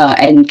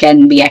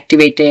be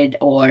activated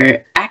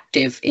or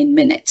active in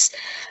minutes.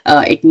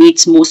 It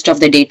meets most of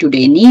the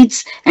day-to-day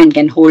needs and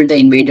can hold the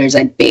invaders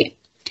at bay.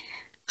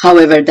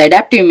 However, the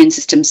adaptive immune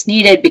system is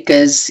needed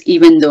because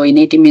even though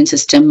innate immune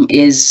system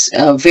is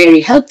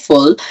very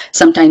helpful,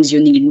 sometimes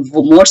you need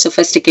more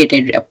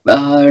sophisticated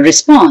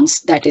response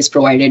that is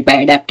provided by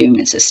adaptive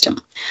immune system.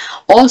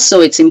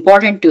 Also, it's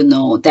important to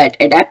know that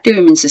adaptive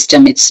immune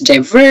system, it's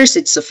diverse,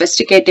 it's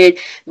sophisticated,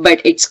 but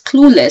it's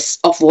clueless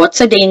of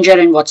what's a danger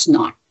and what's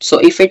not. So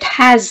if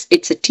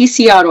it's a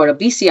TCR or a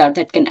BCR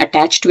that can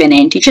attach to an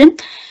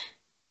antigen,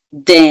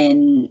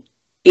 then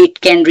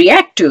it can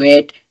react to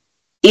it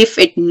if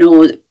it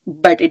knows,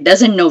 but it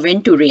doesn't know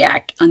when to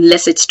react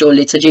unless it's told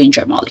it's a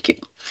danger molecule.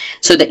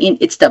 So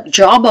it's the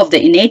job of the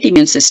innate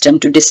immune system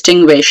to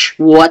distinguish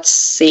what's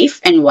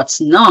safe and what's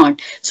not,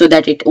 so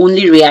that it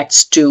only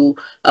reacts to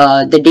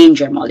the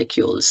danger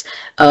molecules.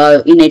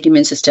 Innate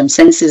immune system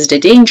senses the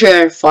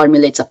danger,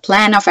 formulates a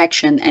plan of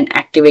action, and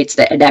activates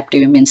the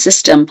adaptive immune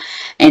system,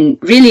 and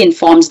really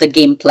informs the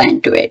game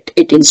plan to it.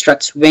 It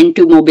instructs when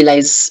to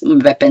mobilize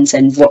weapons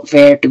and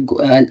where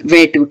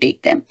to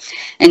take them.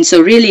 And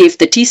so really, if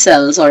the T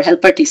cells or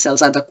helper T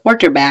cells are the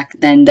quarterback,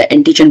 then the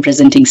antigen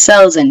presenting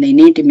cells and the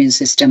innate immune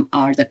system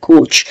are the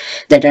coach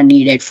that are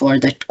needed for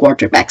the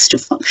quarterbacks to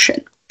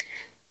function.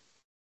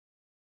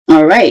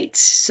 All right,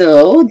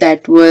 so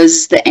that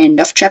was the end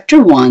of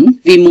chapter 1.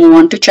 We move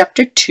on to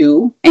chapter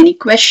 2. Any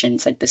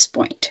questions at this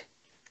point?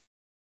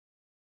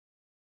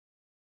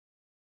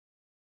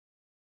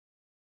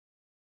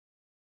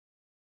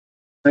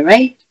 All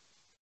right,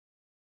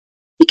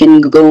 we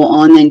can go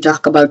on and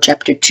talk about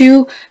chapter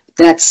 2.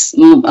 That's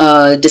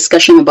a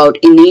discussion about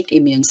innate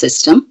immune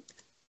system.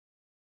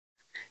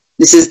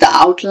 This is the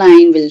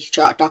outline. We'll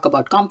talk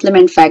about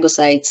complement,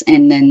 phagocytes,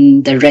 and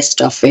then the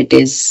rest of it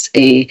is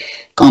a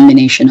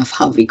combination of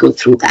how we go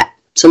through that.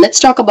 So let's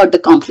talk about the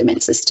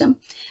complement system.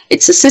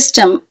 It's a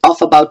system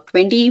of about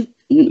 20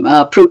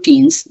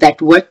 proteins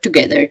that work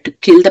together to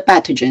kill the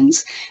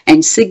pathogens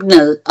and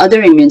signal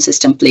other immune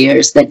system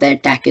players that the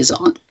attack is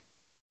on.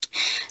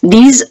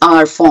 These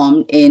are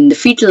formed in the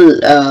fetal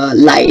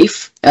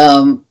life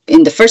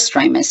in the first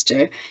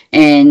trimester,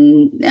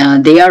 and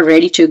they are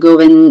ready to go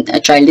when a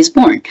child is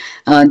born.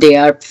 They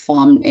are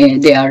formed,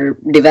 they are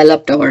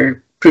developed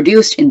or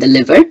produced in the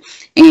liver,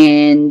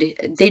 and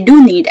they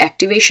do need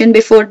activation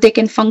before they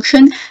can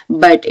function,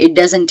 but it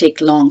doesn't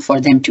take long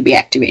for them to be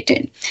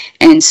activated.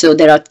 And so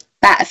there are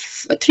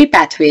 3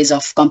 pathways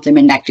of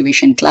complement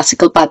activation: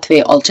 classical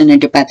pathway,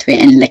 alternative pathway,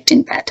 and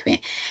lectin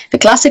pathway. The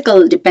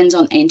classical depends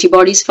on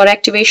antibodies for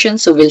activation,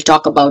 so we'll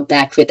talk about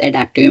that with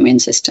adaptive immune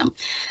system.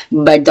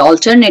 But the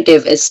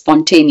alternative is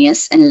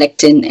spontaneous, and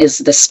lectin is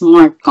the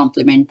smart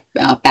complement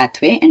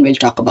pathway, and we'll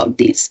talk about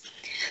these.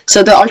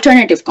 So the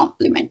alternative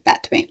complement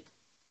pathway.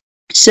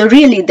 So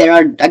really there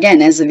are,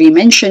 again, as we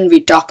mentioned,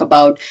 we talk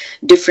about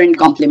different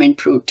complement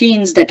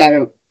proteins that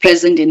are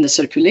present in the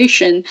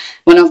circulation.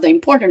 One of the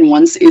important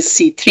ones is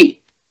C3.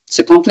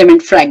 So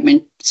complement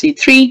fragment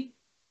C3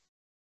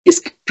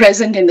 is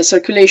present in the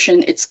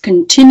circulation. It's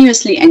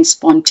continuously and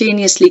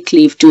spontaneously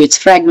cleaved to its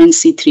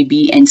fragments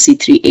C3b and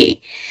C3a.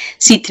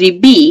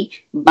 C3b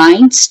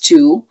binds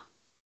to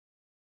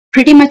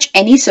pretty much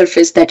any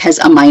surface that has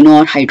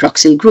amino or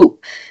hydroxyl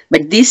group,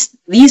 but these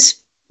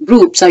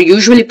groups are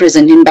usually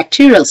present in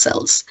bacterial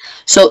cells.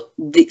 So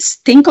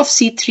think of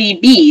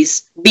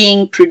C3bs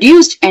being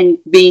produced and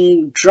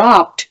being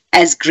dropped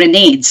as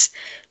grenades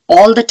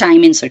all the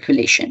time in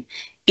circulation.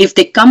 If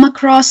they come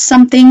across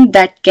something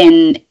that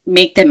can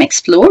make them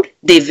explode,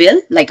 they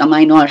will, like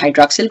amino or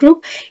hydroxyl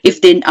group. If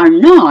they are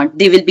not,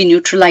 they will be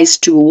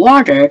neutralized to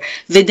water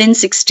within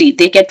 60.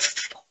 They get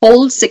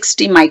whole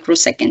 60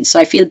 microseconds. So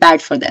I feel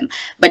bad for them,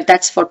 but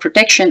that's for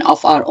protection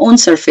of our own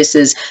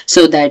surfaces,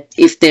 so that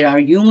if there are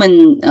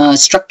human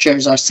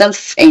structures or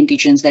self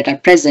antigens that are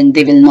present,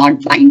 they will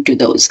not bind to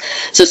those.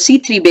 So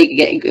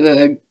C3b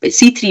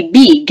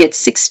gets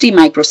 60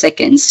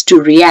 microseconds to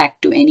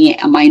react to any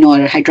amino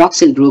or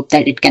hydroxyl group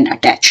that it can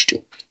attach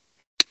to.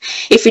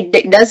 If it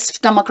does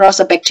come across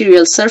a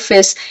bacterial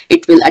surface,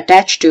 it will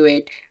attach to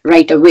it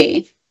right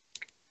away.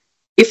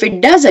 If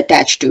it does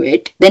attach to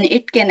it, then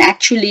it can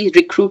actually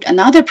recruit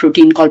another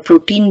protein called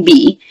protein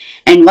B.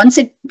 And once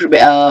it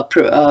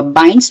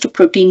binds to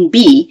protein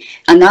B,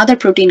 another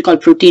protein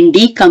called protein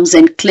D comes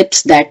and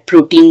clips that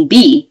protein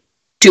B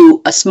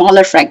to a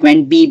smaller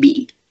fragment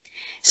BB.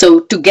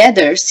 So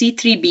together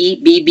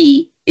C3b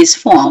BB is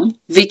formed,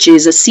 which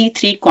is a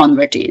C3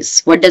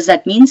 convertase. What does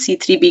that mean?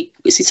 C3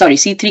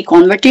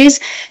 convertase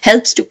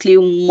helps to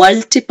cleave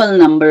multiple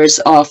numbers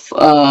of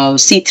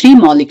C3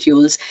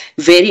 molecules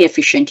very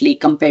efficiently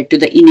compared to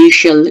the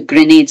initial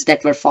grenades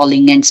that were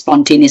falling and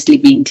spontaneously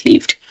being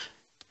cleaved.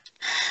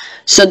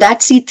 So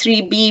that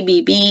C3b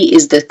BB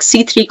is the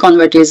C3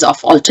 convertase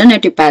of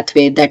alternative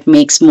pathway that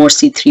makes more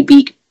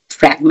C3b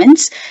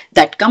fragments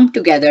that come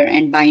together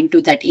and bind to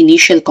that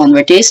initial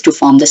convertase to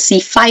form the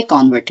C5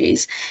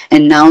 convertase.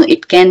 And now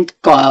it can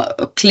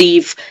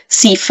cleave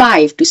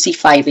C5 to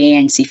C5a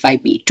and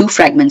C5b, 2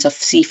 fragments of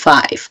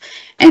C5.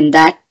 And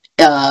that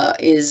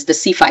is the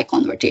C5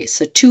 convertase.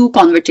 So 2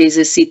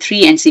 convertases,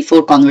 C3 and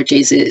C4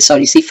 convertases,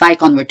 C5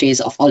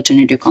 convertase of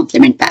alternative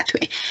complement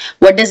pathway.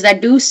 What does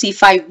that do?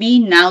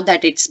 C5b, now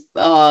that it's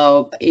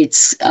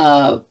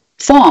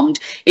formed,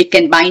 it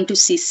can bind to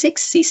C6,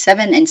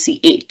 C7, and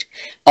C8.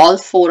 All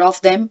 4 of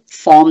them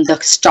form the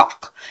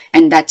stalk,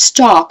 and that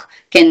stalk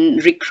can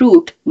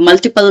recruit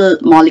multiple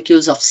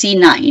molecules of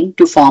C9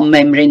 to form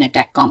membrane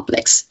attack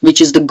complex, which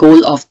is the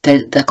goal of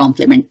the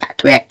complement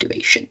pathway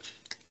activation.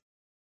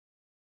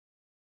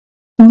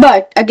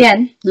 But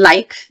again,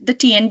 like the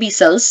T and B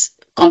cells,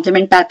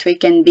 complement pathway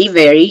can be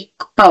very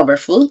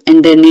powerful,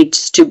 and there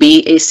needs to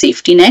be a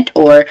safety net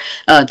or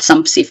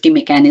some safety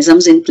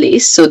mechanisms in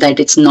place so that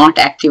it's not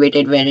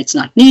activated where it's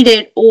not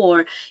needed,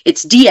 or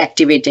it's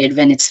deactivated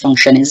when its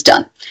function is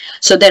done.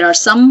 So there are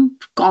some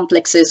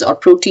complexes or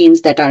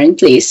proteins that are in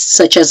place,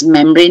 such as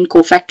membrane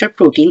cofactor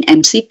protein,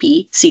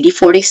 MCP,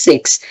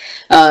 CD46.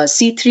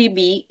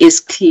 C3b is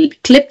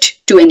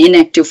clipped to an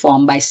inactive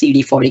form by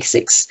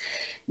CD46.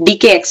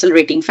 Decay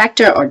accelerating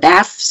factor, or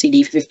DAF,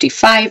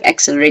 CD55,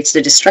 accelerates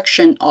the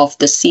destruction of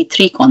the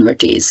C3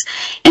 convertase.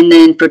 And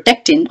then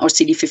protectin, or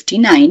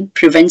CD59,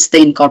 prevents the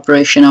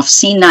incorporation of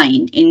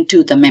C9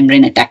 into the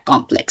membrane attack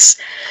complex.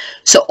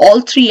 So all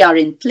 3 are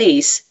in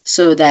place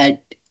so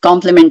that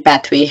complement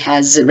pathway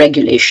has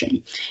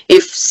regulation.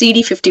 If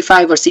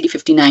CD55 or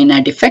CD59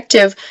 are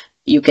defective,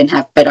 you can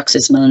have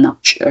paroxysmal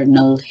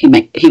nocturnal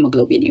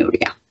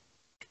hemoglobinuria.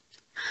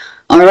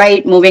 All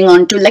right, moving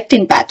on to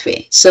lectin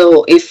pathway.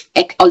 So if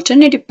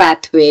alternative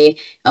pathway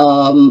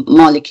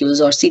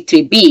molecules or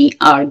C3b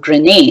are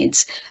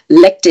grenades,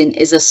 lectin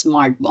is a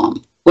smart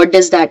bomb. What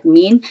does that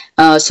mean?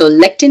 So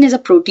lectin is a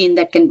protein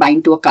that can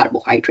bind to a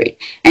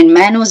carbohydrate, and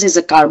mannose is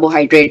a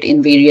carbohydrate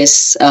in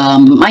various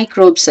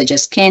microbes such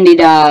as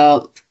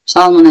Candida,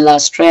 Salmonella,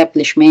 Strep,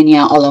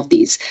 Leishmania, all of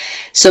these.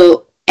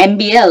 So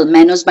MBL,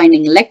 mannose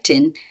binding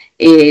lectin,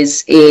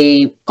 is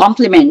a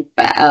complement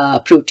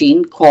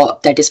protein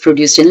that is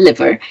produced in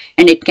liver,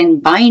 and it can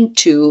bind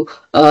to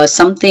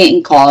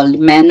something called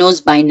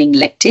mannose binding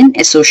lectin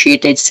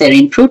associated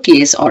serine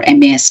protease, or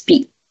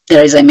MASP.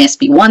 There is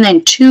MASP1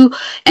 and 2.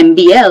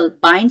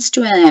 MBL binds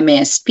to an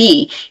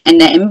MASP, and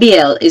the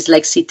MBL is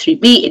like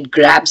C3b, it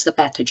grabs the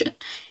pathogen,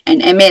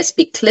 and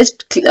MASP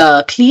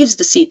cleaves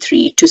the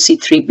C3 to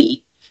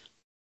C3b.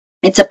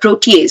 It's a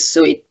protease,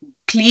 so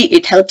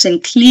it helps in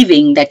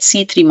cleaving that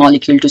C3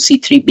 molecule to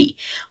C3b.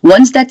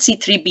 Once that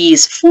C3b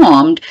is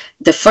formed,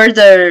 the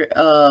further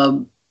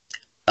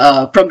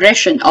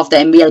progression of the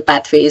MBL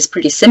pathway is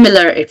pretty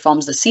similar. It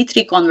forms the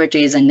C3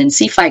 convertase and then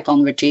C5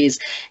 convertase,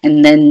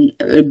 and then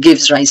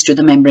gives rise to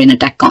the membrane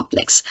attack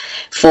complex.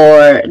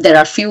 There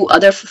are few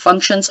other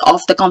functions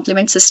of the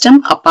complement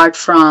system apart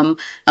from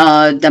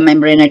the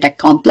membrane attack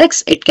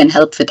complex. It can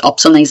help with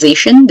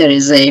opsonization. There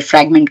is a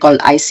fragment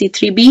called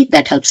IC3b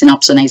that helps in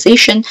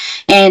opsonization,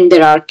 and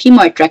there are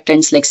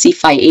chemoattractants like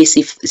C5a,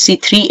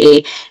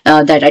 C3a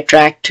that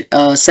attract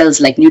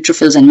cells like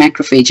neutrophils and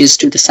macrophages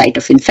to the site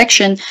of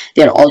infection.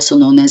 They are also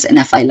known as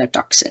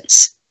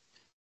anaphylatoxins.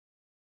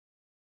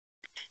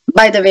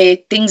 By the way,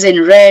 things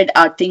in red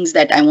are things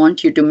that I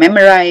want you to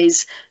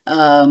memorize.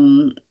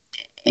 Also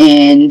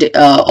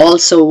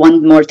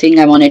one more thing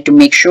I wanted to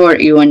make sure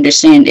you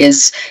understand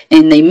is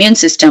in the immune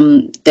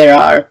system, there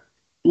are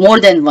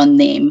more than one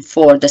name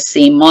for the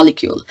same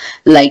molecule,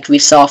 like we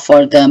saw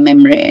for the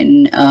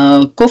membrane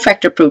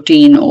cofactor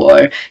protein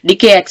or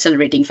decay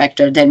accelerating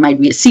factor. There might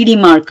be a CD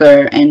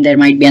marker and there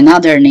might be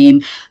another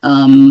name,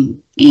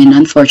 and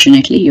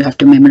unfortunately you have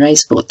to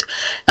memorize both.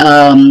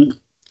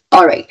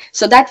 All right,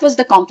 so that was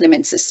the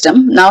complement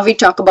system. Now we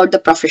talk about the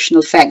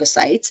professional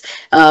phagocytes.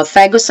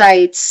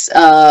 Phagocytes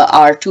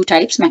are two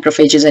types,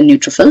 macrophages and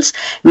neutrophils.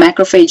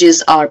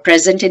 Macrophages are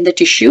present in the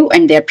tissue,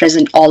 and they're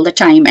present all the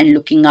time and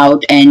looking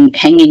out and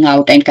hanging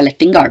out and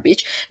collecting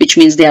garbage, which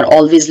means they are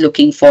always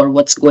looking for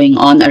what's going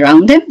on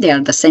around them. They are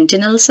the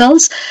sentinel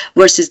cells,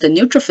 versus the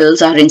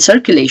neutrophils are in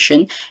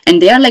circulation, and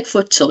they are like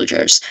foot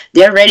soldiers.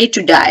 They are ready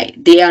to die.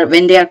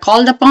 When they are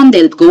called upon,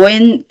 they'll go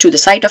in to the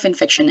site of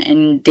infection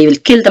and they will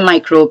kill the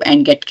microbe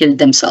and get killed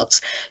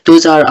themselves.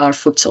 Those are our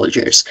foot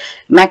soldiers.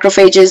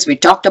 Macrophages, we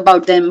talked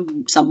about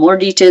them, some more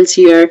details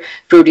here.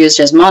 Produced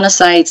as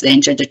monocytes, they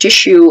enter the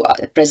tissue,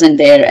 present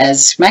there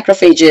as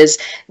macrophages.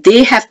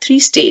 They have three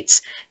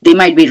states. They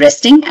might be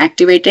resting,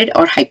 activated,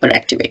 or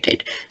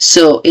hyperactivated.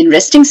 So in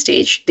resting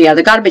stage, they are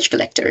the garbage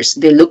collectors.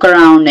 They look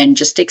around and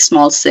just take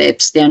small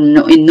sips. They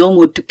are in no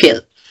mood to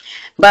kill.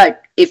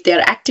 But if they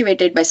are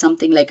activated by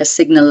something like a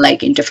signal like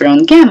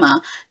interferon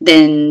gamma,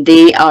 then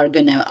they are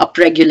going to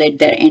upregulate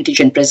their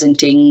antigen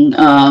presenting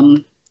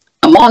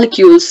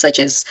molecules such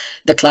as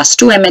the class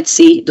 2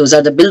 MHC. Those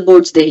are the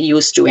billboards they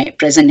use to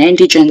present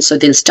antigens, so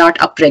they'll start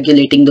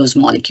upregulating those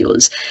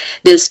molecules.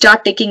 They'll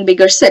start taking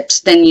bigger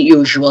sips than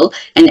usual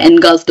and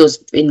engulf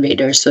those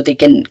invaders so they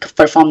can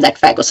perform that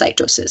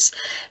phagocytosis.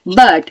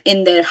 But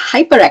in their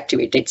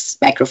hyperactivated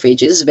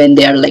macrophages, when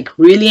they are like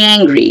really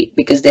angry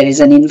because there is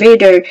an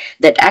invader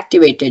that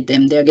activated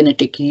them, they're going to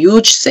take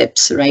huge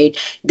sips, right?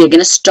 They're going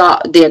to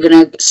stop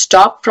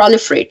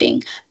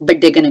proliferating,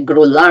 but they're going to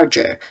grow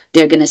larger.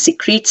 They're going to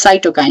secrete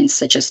cytokines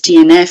such as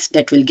TNF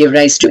that will give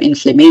rise to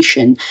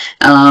inflammation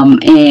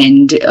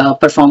and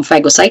perform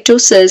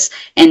phagocytosis,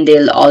 and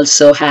they'll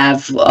also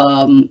have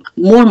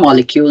more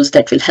molecules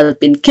that will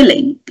help in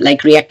killing,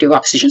 like reactive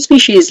oxygen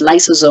species,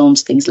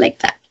 lysosomes, things like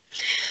that.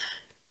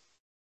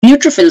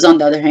 Neutrophils, on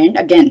the other hand,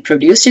 again,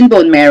 produced in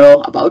bone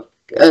marrow, about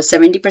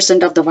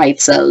 70% of the white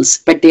cells,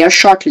 but they are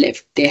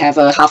short-lived. They have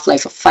a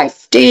half-life of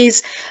 5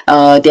 days.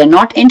 They are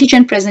not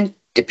antigen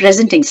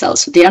presenting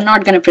cells. They are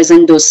not going to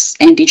present those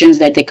antigens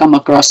that they come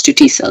across to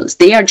T cells.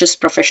 They are just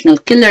professional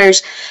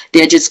killers.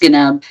 They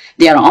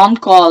are on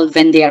call.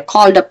 When they are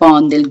called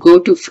upon, they'll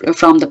go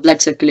from the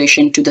blood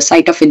circulation to the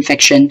site of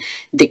infection.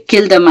 They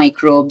kill the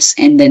microbes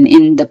and then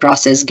in the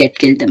process get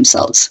killed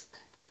themselves.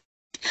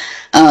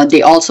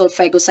 They also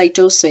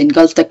phagocytose, so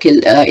engulf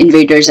the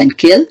invaders and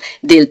kill.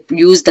 They'll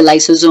use the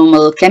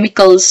lysosomal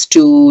chemicals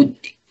to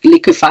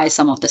liquefy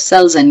some of the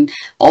cells and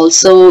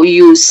also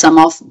use some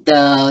of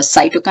the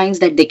cytokines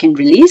that they can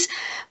release.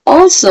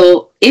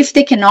 Also, if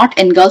they cannot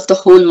engulf the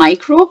whole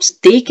microbes,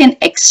 they can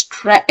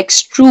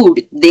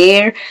extrude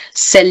their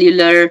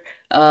cellular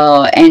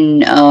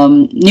and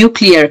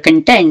nuclear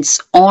contents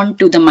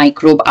onto the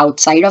microbe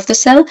outside of the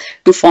cell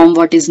to form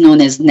what is known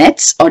as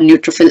nets, or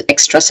neutrophil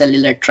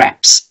extracellular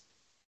traps.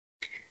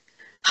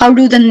 How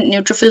do the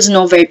neutrophils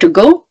know where to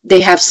go?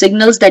 They have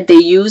signals that they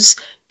use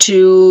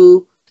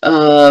to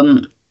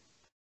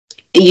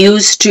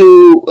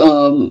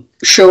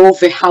show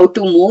how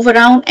to move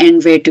around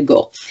and where to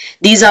go.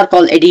 These are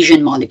called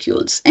adhesion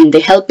molecules, and they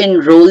help in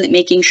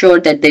making sure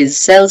that these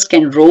cells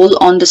can roll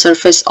on the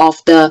surface of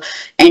the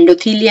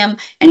endothelium,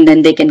 and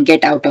then they can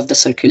get out of the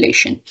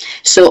circulation.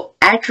 So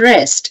at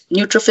rest,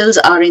 neutrophils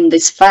are in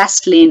this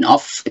fast lane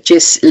of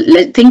just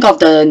think of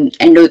the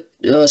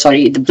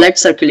the blood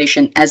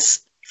circulation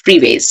as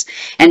freeways,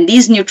 and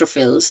these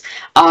neutrophils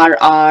are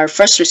our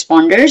first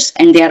responders,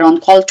 and they are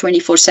on call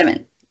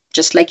 24/7.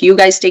 Just like you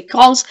guys take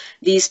calls,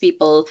 these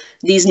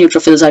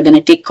neutrophils are going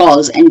to take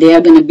calls, and they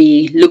are going to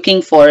be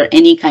looking for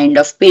any kind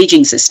of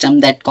paging system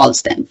that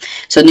calls them.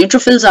 So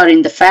neutrophils are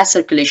in the fast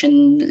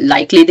circulation.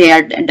 Likely they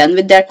are done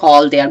with their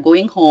call, they are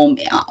going home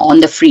on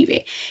the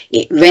freeway.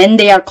 When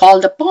they are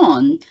called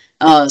upon,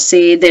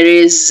 say there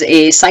is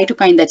a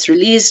cytokine that's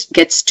released,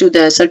 gets to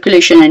the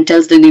circulation and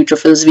tells the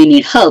neutrophils we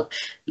need help.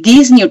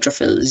 These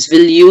neutrophils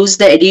will use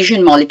the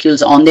adhesion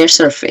molecules on their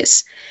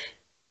surface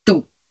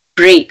to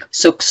brake,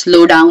 so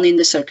slow down in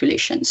the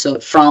circulation. So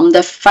from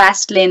the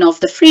fast lane of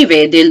the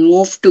freeway, they'll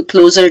move to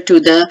closer to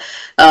the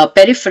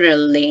peripheral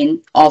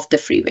lane of the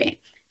freeway.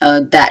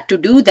 To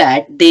do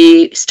that,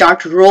 they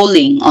start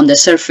rolling on the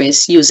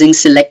surface using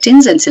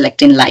selectins and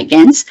selectin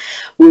ligands.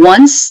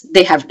 Once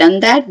they have done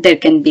that, there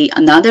can be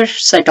another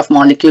set of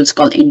molecules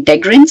called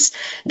integrins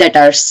that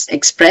are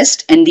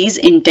expressed, and these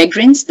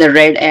integrins, the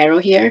red arrow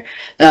here,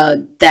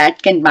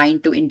 that can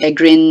bind to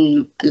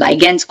integrin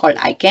ligands called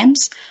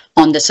ICAMs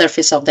on the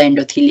surface of the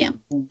endothelium.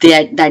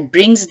 That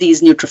brings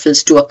these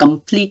neutrophils to a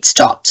complete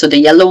stop. So the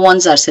yellow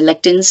ones are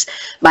selectins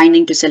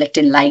binding to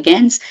selectin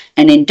ligands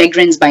and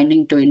integrins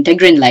binding to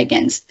integrin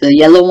ligands. The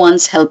yellow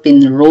ones help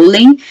in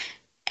rolling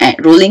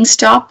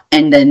stop,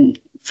 and then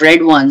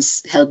red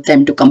ones help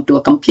them to come to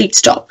a complete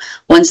stop.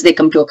 Once they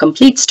come to a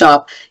complete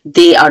stop,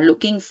 they are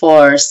looking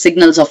for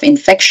signals of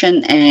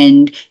infection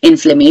and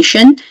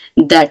inflammation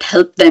that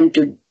help them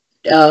to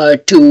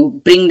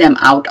bring them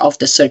out of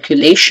the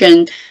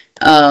circulation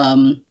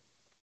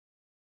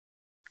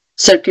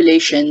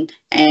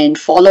and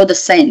follow the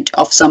scent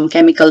of some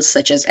chemicals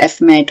such as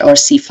FMET or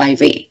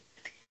C5A.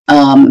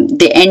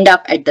 They end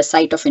up at the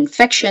site of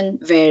infection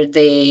where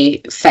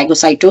they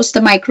phagocytose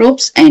the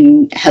microbes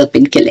and help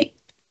in killing.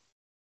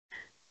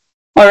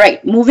 All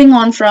right, moving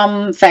on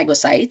from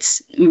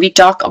phagocytes, we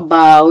talk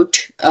about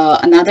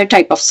another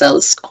type of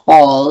cells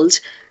called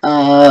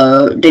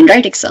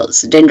dendritic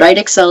cells.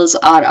 Dendritic cells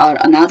are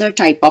another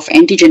type of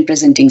antigen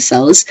presenting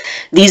cells.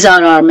 These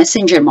are our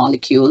messenger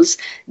molecules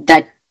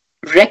that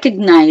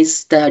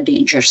recognize the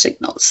danger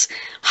signals.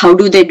 How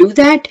do they do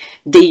that?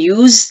 They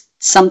use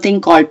something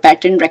called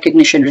pattern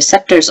recognition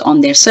receptors on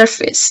their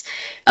surface.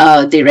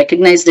 They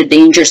recognize the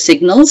danger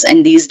signals,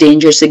 and these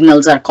danger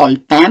signals are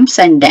called PAMPs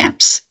and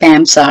DAMPs.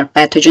 PAMPs are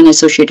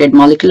pathogen-associated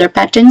molecular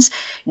patterns.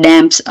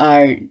 DAMPs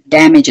are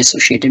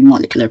damage-associated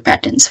molecular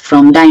patterns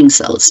from dying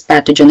cells.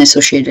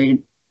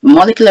 Pathogen-associated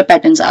molecular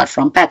patterns are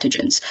from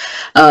pathogens.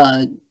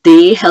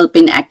 They help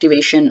in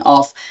activation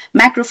of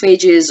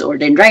macrophages or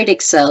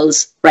dendritic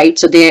cells, right?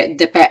 So the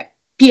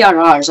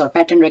PRRs, or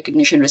pattern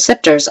recognition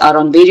receptors, are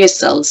on various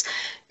cells,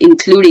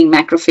 including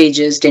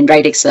macrophages,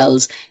 dendritic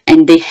cells,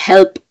 and they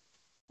help.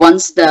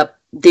 Once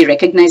they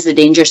recognize the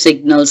danger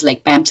signals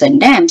like PAMPs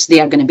and DAMPs, they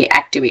are going to be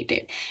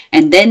activated.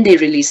 And then they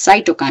release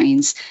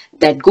cytokines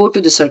that go to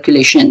the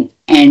circulation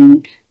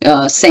and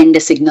send a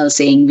signal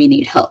saying we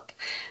need help.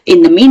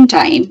 In the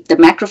meantime, the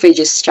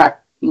macrophages start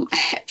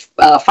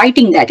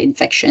fighting that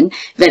infection,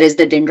 whereas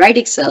the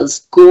dendritic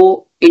cells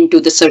go into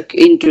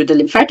the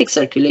lymphatic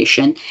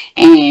circulation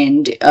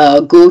and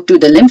go to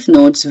the lymph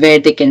nodes where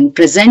they can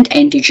present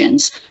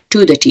antigens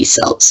to the T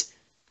cells.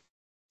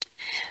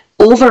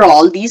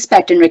 Overall, these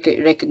pattern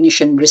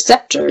recognition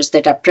receptors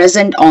that are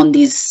present on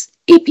these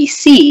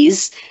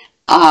APCs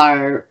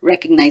are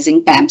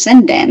recognizing PAMPs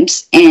and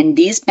DAMPs, and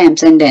these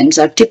PAMPs and DAMPs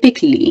are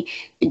typically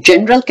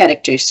general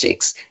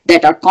characteristics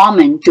that are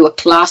common to a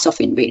class of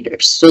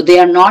invaders. So they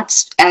are not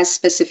as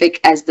specific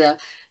as the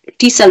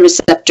T cell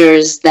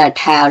receptors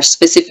that are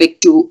specific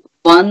to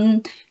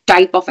one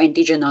type of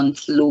antigen on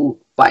flu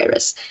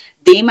virus.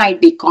 They might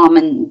be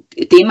common,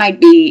 they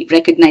might be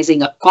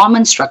recognizing a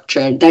common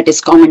structure that is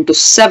common to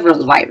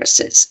several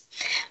viruses.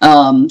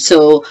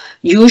 So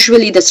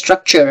usually the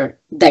structure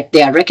that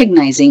they are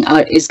recognizing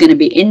is going to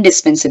be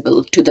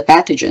indispensable to the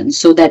pathogen,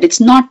 so that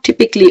it's not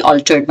typically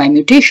altered by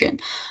mutation.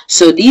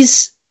 So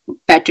these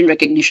pattern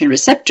recognition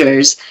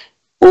receptors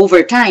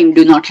over time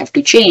do not have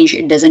to change.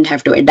 It doesn't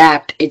have to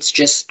adapt. It's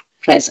just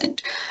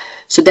present.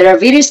 So there are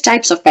various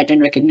types of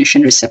pattern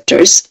recognition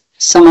receptors.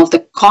 Some of the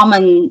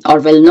common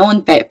or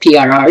well-known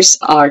PRRs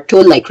are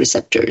toll-like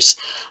receptors.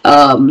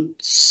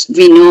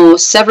 We know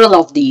several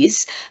of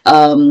these,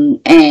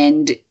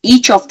 and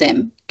each of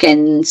them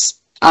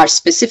are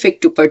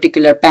specific to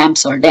particular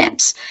PAMPs or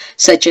DAMPs,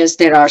 such as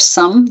there are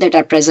some that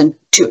are present,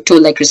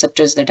 toll-like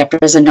receptors that are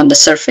present on the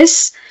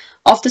surface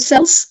of the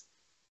cells,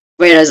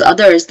 whereas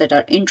others that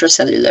are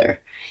intracellular.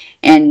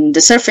 And the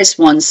surface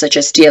ones, such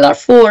as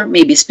TLR4,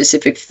 may be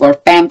specific for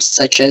PAMPs,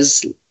 such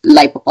as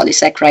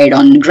lipopolysaccharide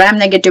on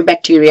gram-negative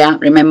bacteria.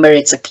 Remember,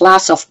 it's a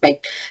class of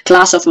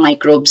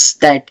microbes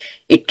that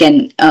it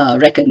can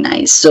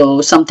recognize.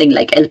 So something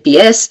like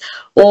LPS,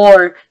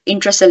 or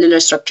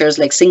intracellular structures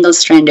like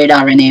single-stranded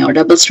RNA or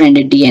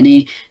double-stranded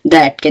DNA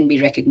that can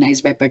be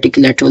recognized by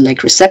particular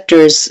toll-like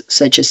receptors,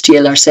 such as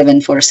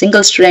TLR7 for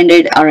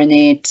single-stranded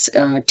RNA,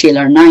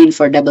 TLR9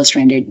 for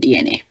double-stranded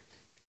DNA.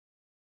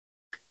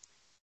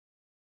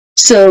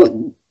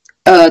 So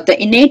the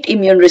innate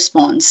immune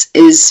response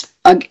is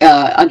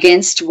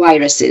against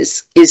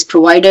viruses is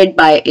provided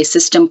by a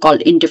system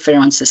called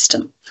interferon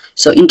system.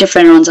 So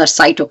interferons are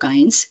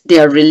cytokines. They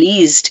are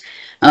released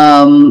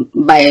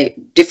by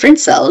different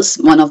cells,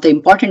 one of the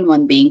important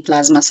one being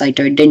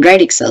plasmacytoid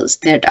dendritic cells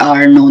that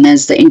are known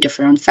as the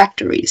interferon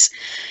factories.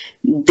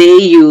 They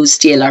use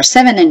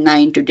TLR7 and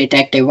 9 to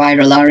detect a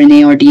viral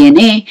RNA or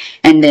DNA,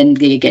 and then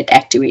they get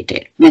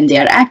activated. When they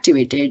are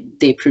activated,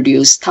 they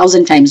produce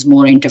 1,000 times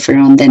more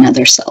interferon than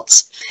other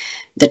cells.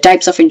 The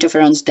types of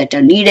interferons that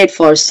are needed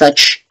for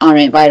such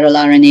viral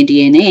RNA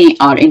DNA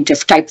are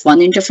type 1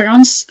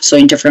 interferons, so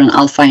interferon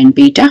alpha and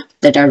beta,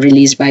 that are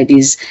released by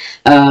these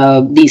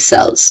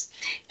cells.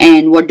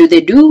 And what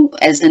do?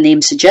 As the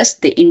name suggests,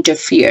 they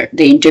interfere.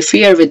 They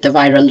interfere with the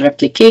viral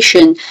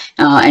replication,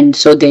 and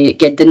so they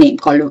get the name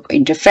called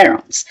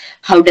interferons.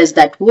 How does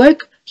that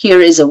work? Here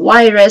is a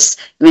virus.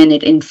 When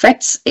it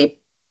infects a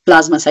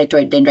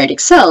plasmacytoid dendritic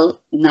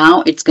cell,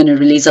 now it's going to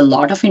release a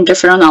lot of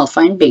interferon alpha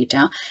and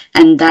beta,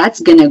 and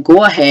that's going to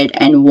go ahead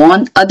and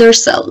warn other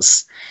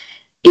cells.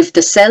 If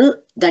the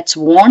cell that's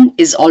warned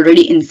is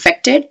already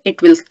infected,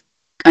 it will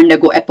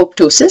undergo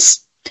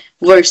apoptosis.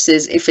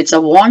 Versus if it's a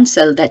warned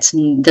cell that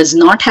does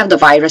not have the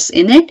virus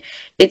in it,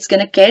 it's going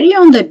to carry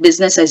on the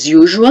business as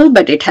usual,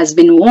 but it has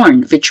been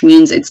warned, which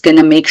means it's going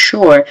to make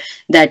sure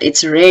that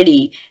it's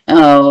ready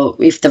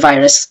if the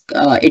virus,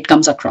 it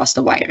comes across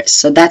the virus.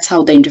 So that's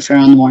how the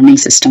interferon warning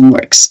system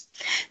works.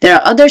 There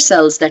are other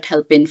cells that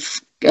help in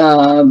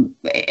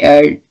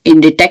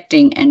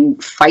detecting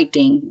and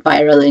fighting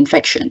viral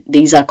infection.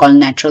 These are called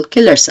natural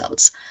killer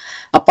cells.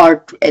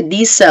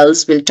 These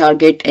cells will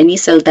target any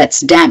cell that's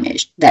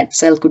damaged. That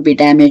cell could be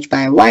damaged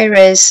by a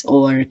virus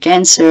or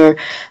cancer.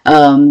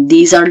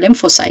 These are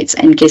lymphocytes.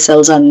 NK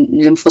cells are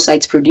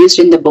lymphocytes produced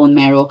in the bone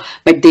marrow,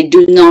 but they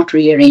do not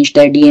rearrange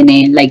their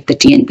DNA like the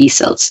T and B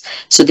cells.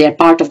 So they are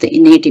part of the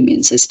innate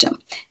immune system.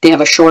 They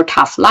have a short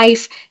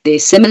half-life. They're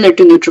similar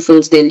to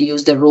neutrophils. They'll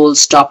use the roll,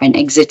 stop, and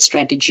exit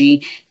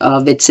strategy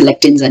with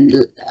selectins and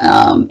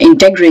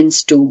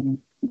integrins to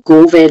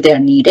go where they are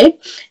needed.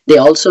 They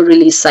also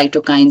release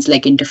cytokines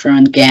like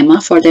interferon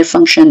gamma for their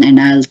function and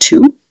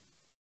IL-2.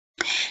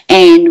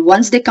 And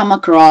once they come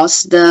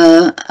across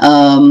their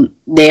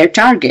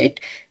target,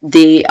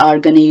 they are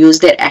going to use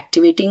their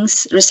activating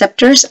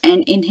receptors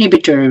and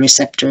inhibitory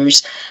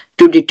receptors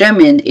to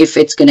determine if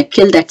it's going to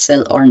kill that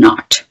cell or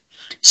not.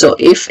 So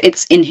if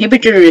its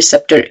inhibitory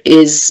receptor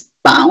is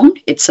bound,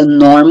 it's a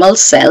normal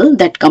cell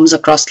that comes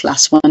across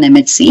class 1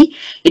 MHC,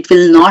 it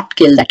will not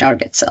kill the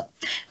target cell.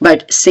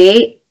 But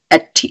say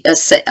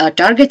a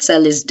target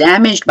cell is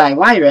damaged by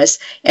virus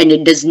and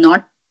it does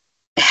not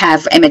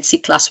have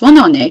MHC class 1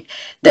 on it,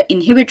 the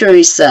inhibitory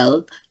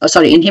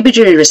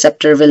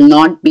receptor will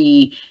not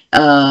be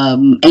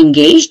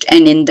engaged,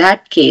 and in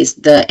that case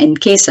the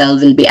NK cell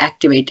will be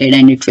activated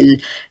and it will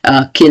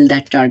kill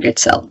that target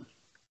cell.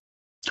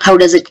 How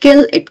does it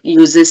kill? It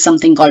uses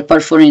something called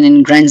perforin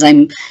and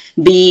granzyme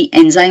B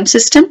enzyme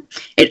system.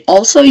 It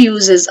also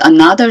uses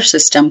another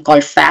system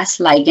called FAS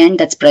ligand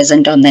that's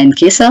present on the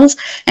NK cells,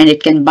 and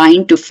it can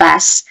bind to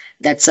FAS,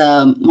 that's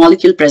a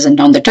molecule present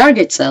on the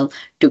target cell,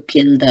 to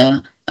kill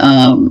that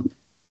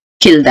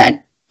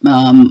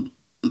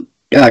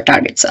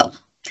target cell.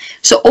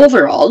 So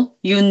overall,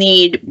 you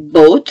need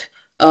both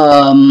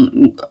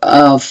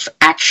of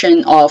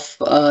action of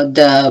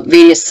the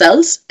various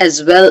cells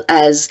as well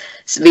as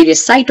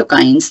various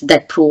cytokines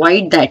that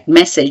provide that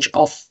message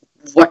of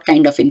what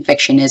kind of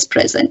infection is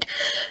present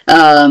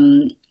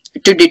to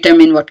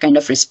determine what kind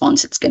of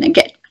response it's going to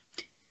get.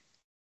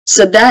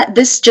 So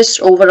this just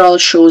overall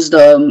shows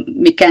the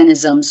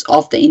mechanisms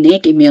of the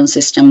innate immune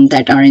system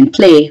that are in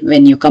play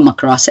when you come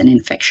across an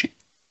infection.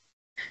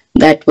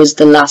 That was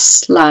the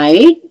last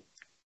slide.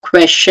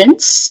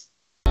 Questions?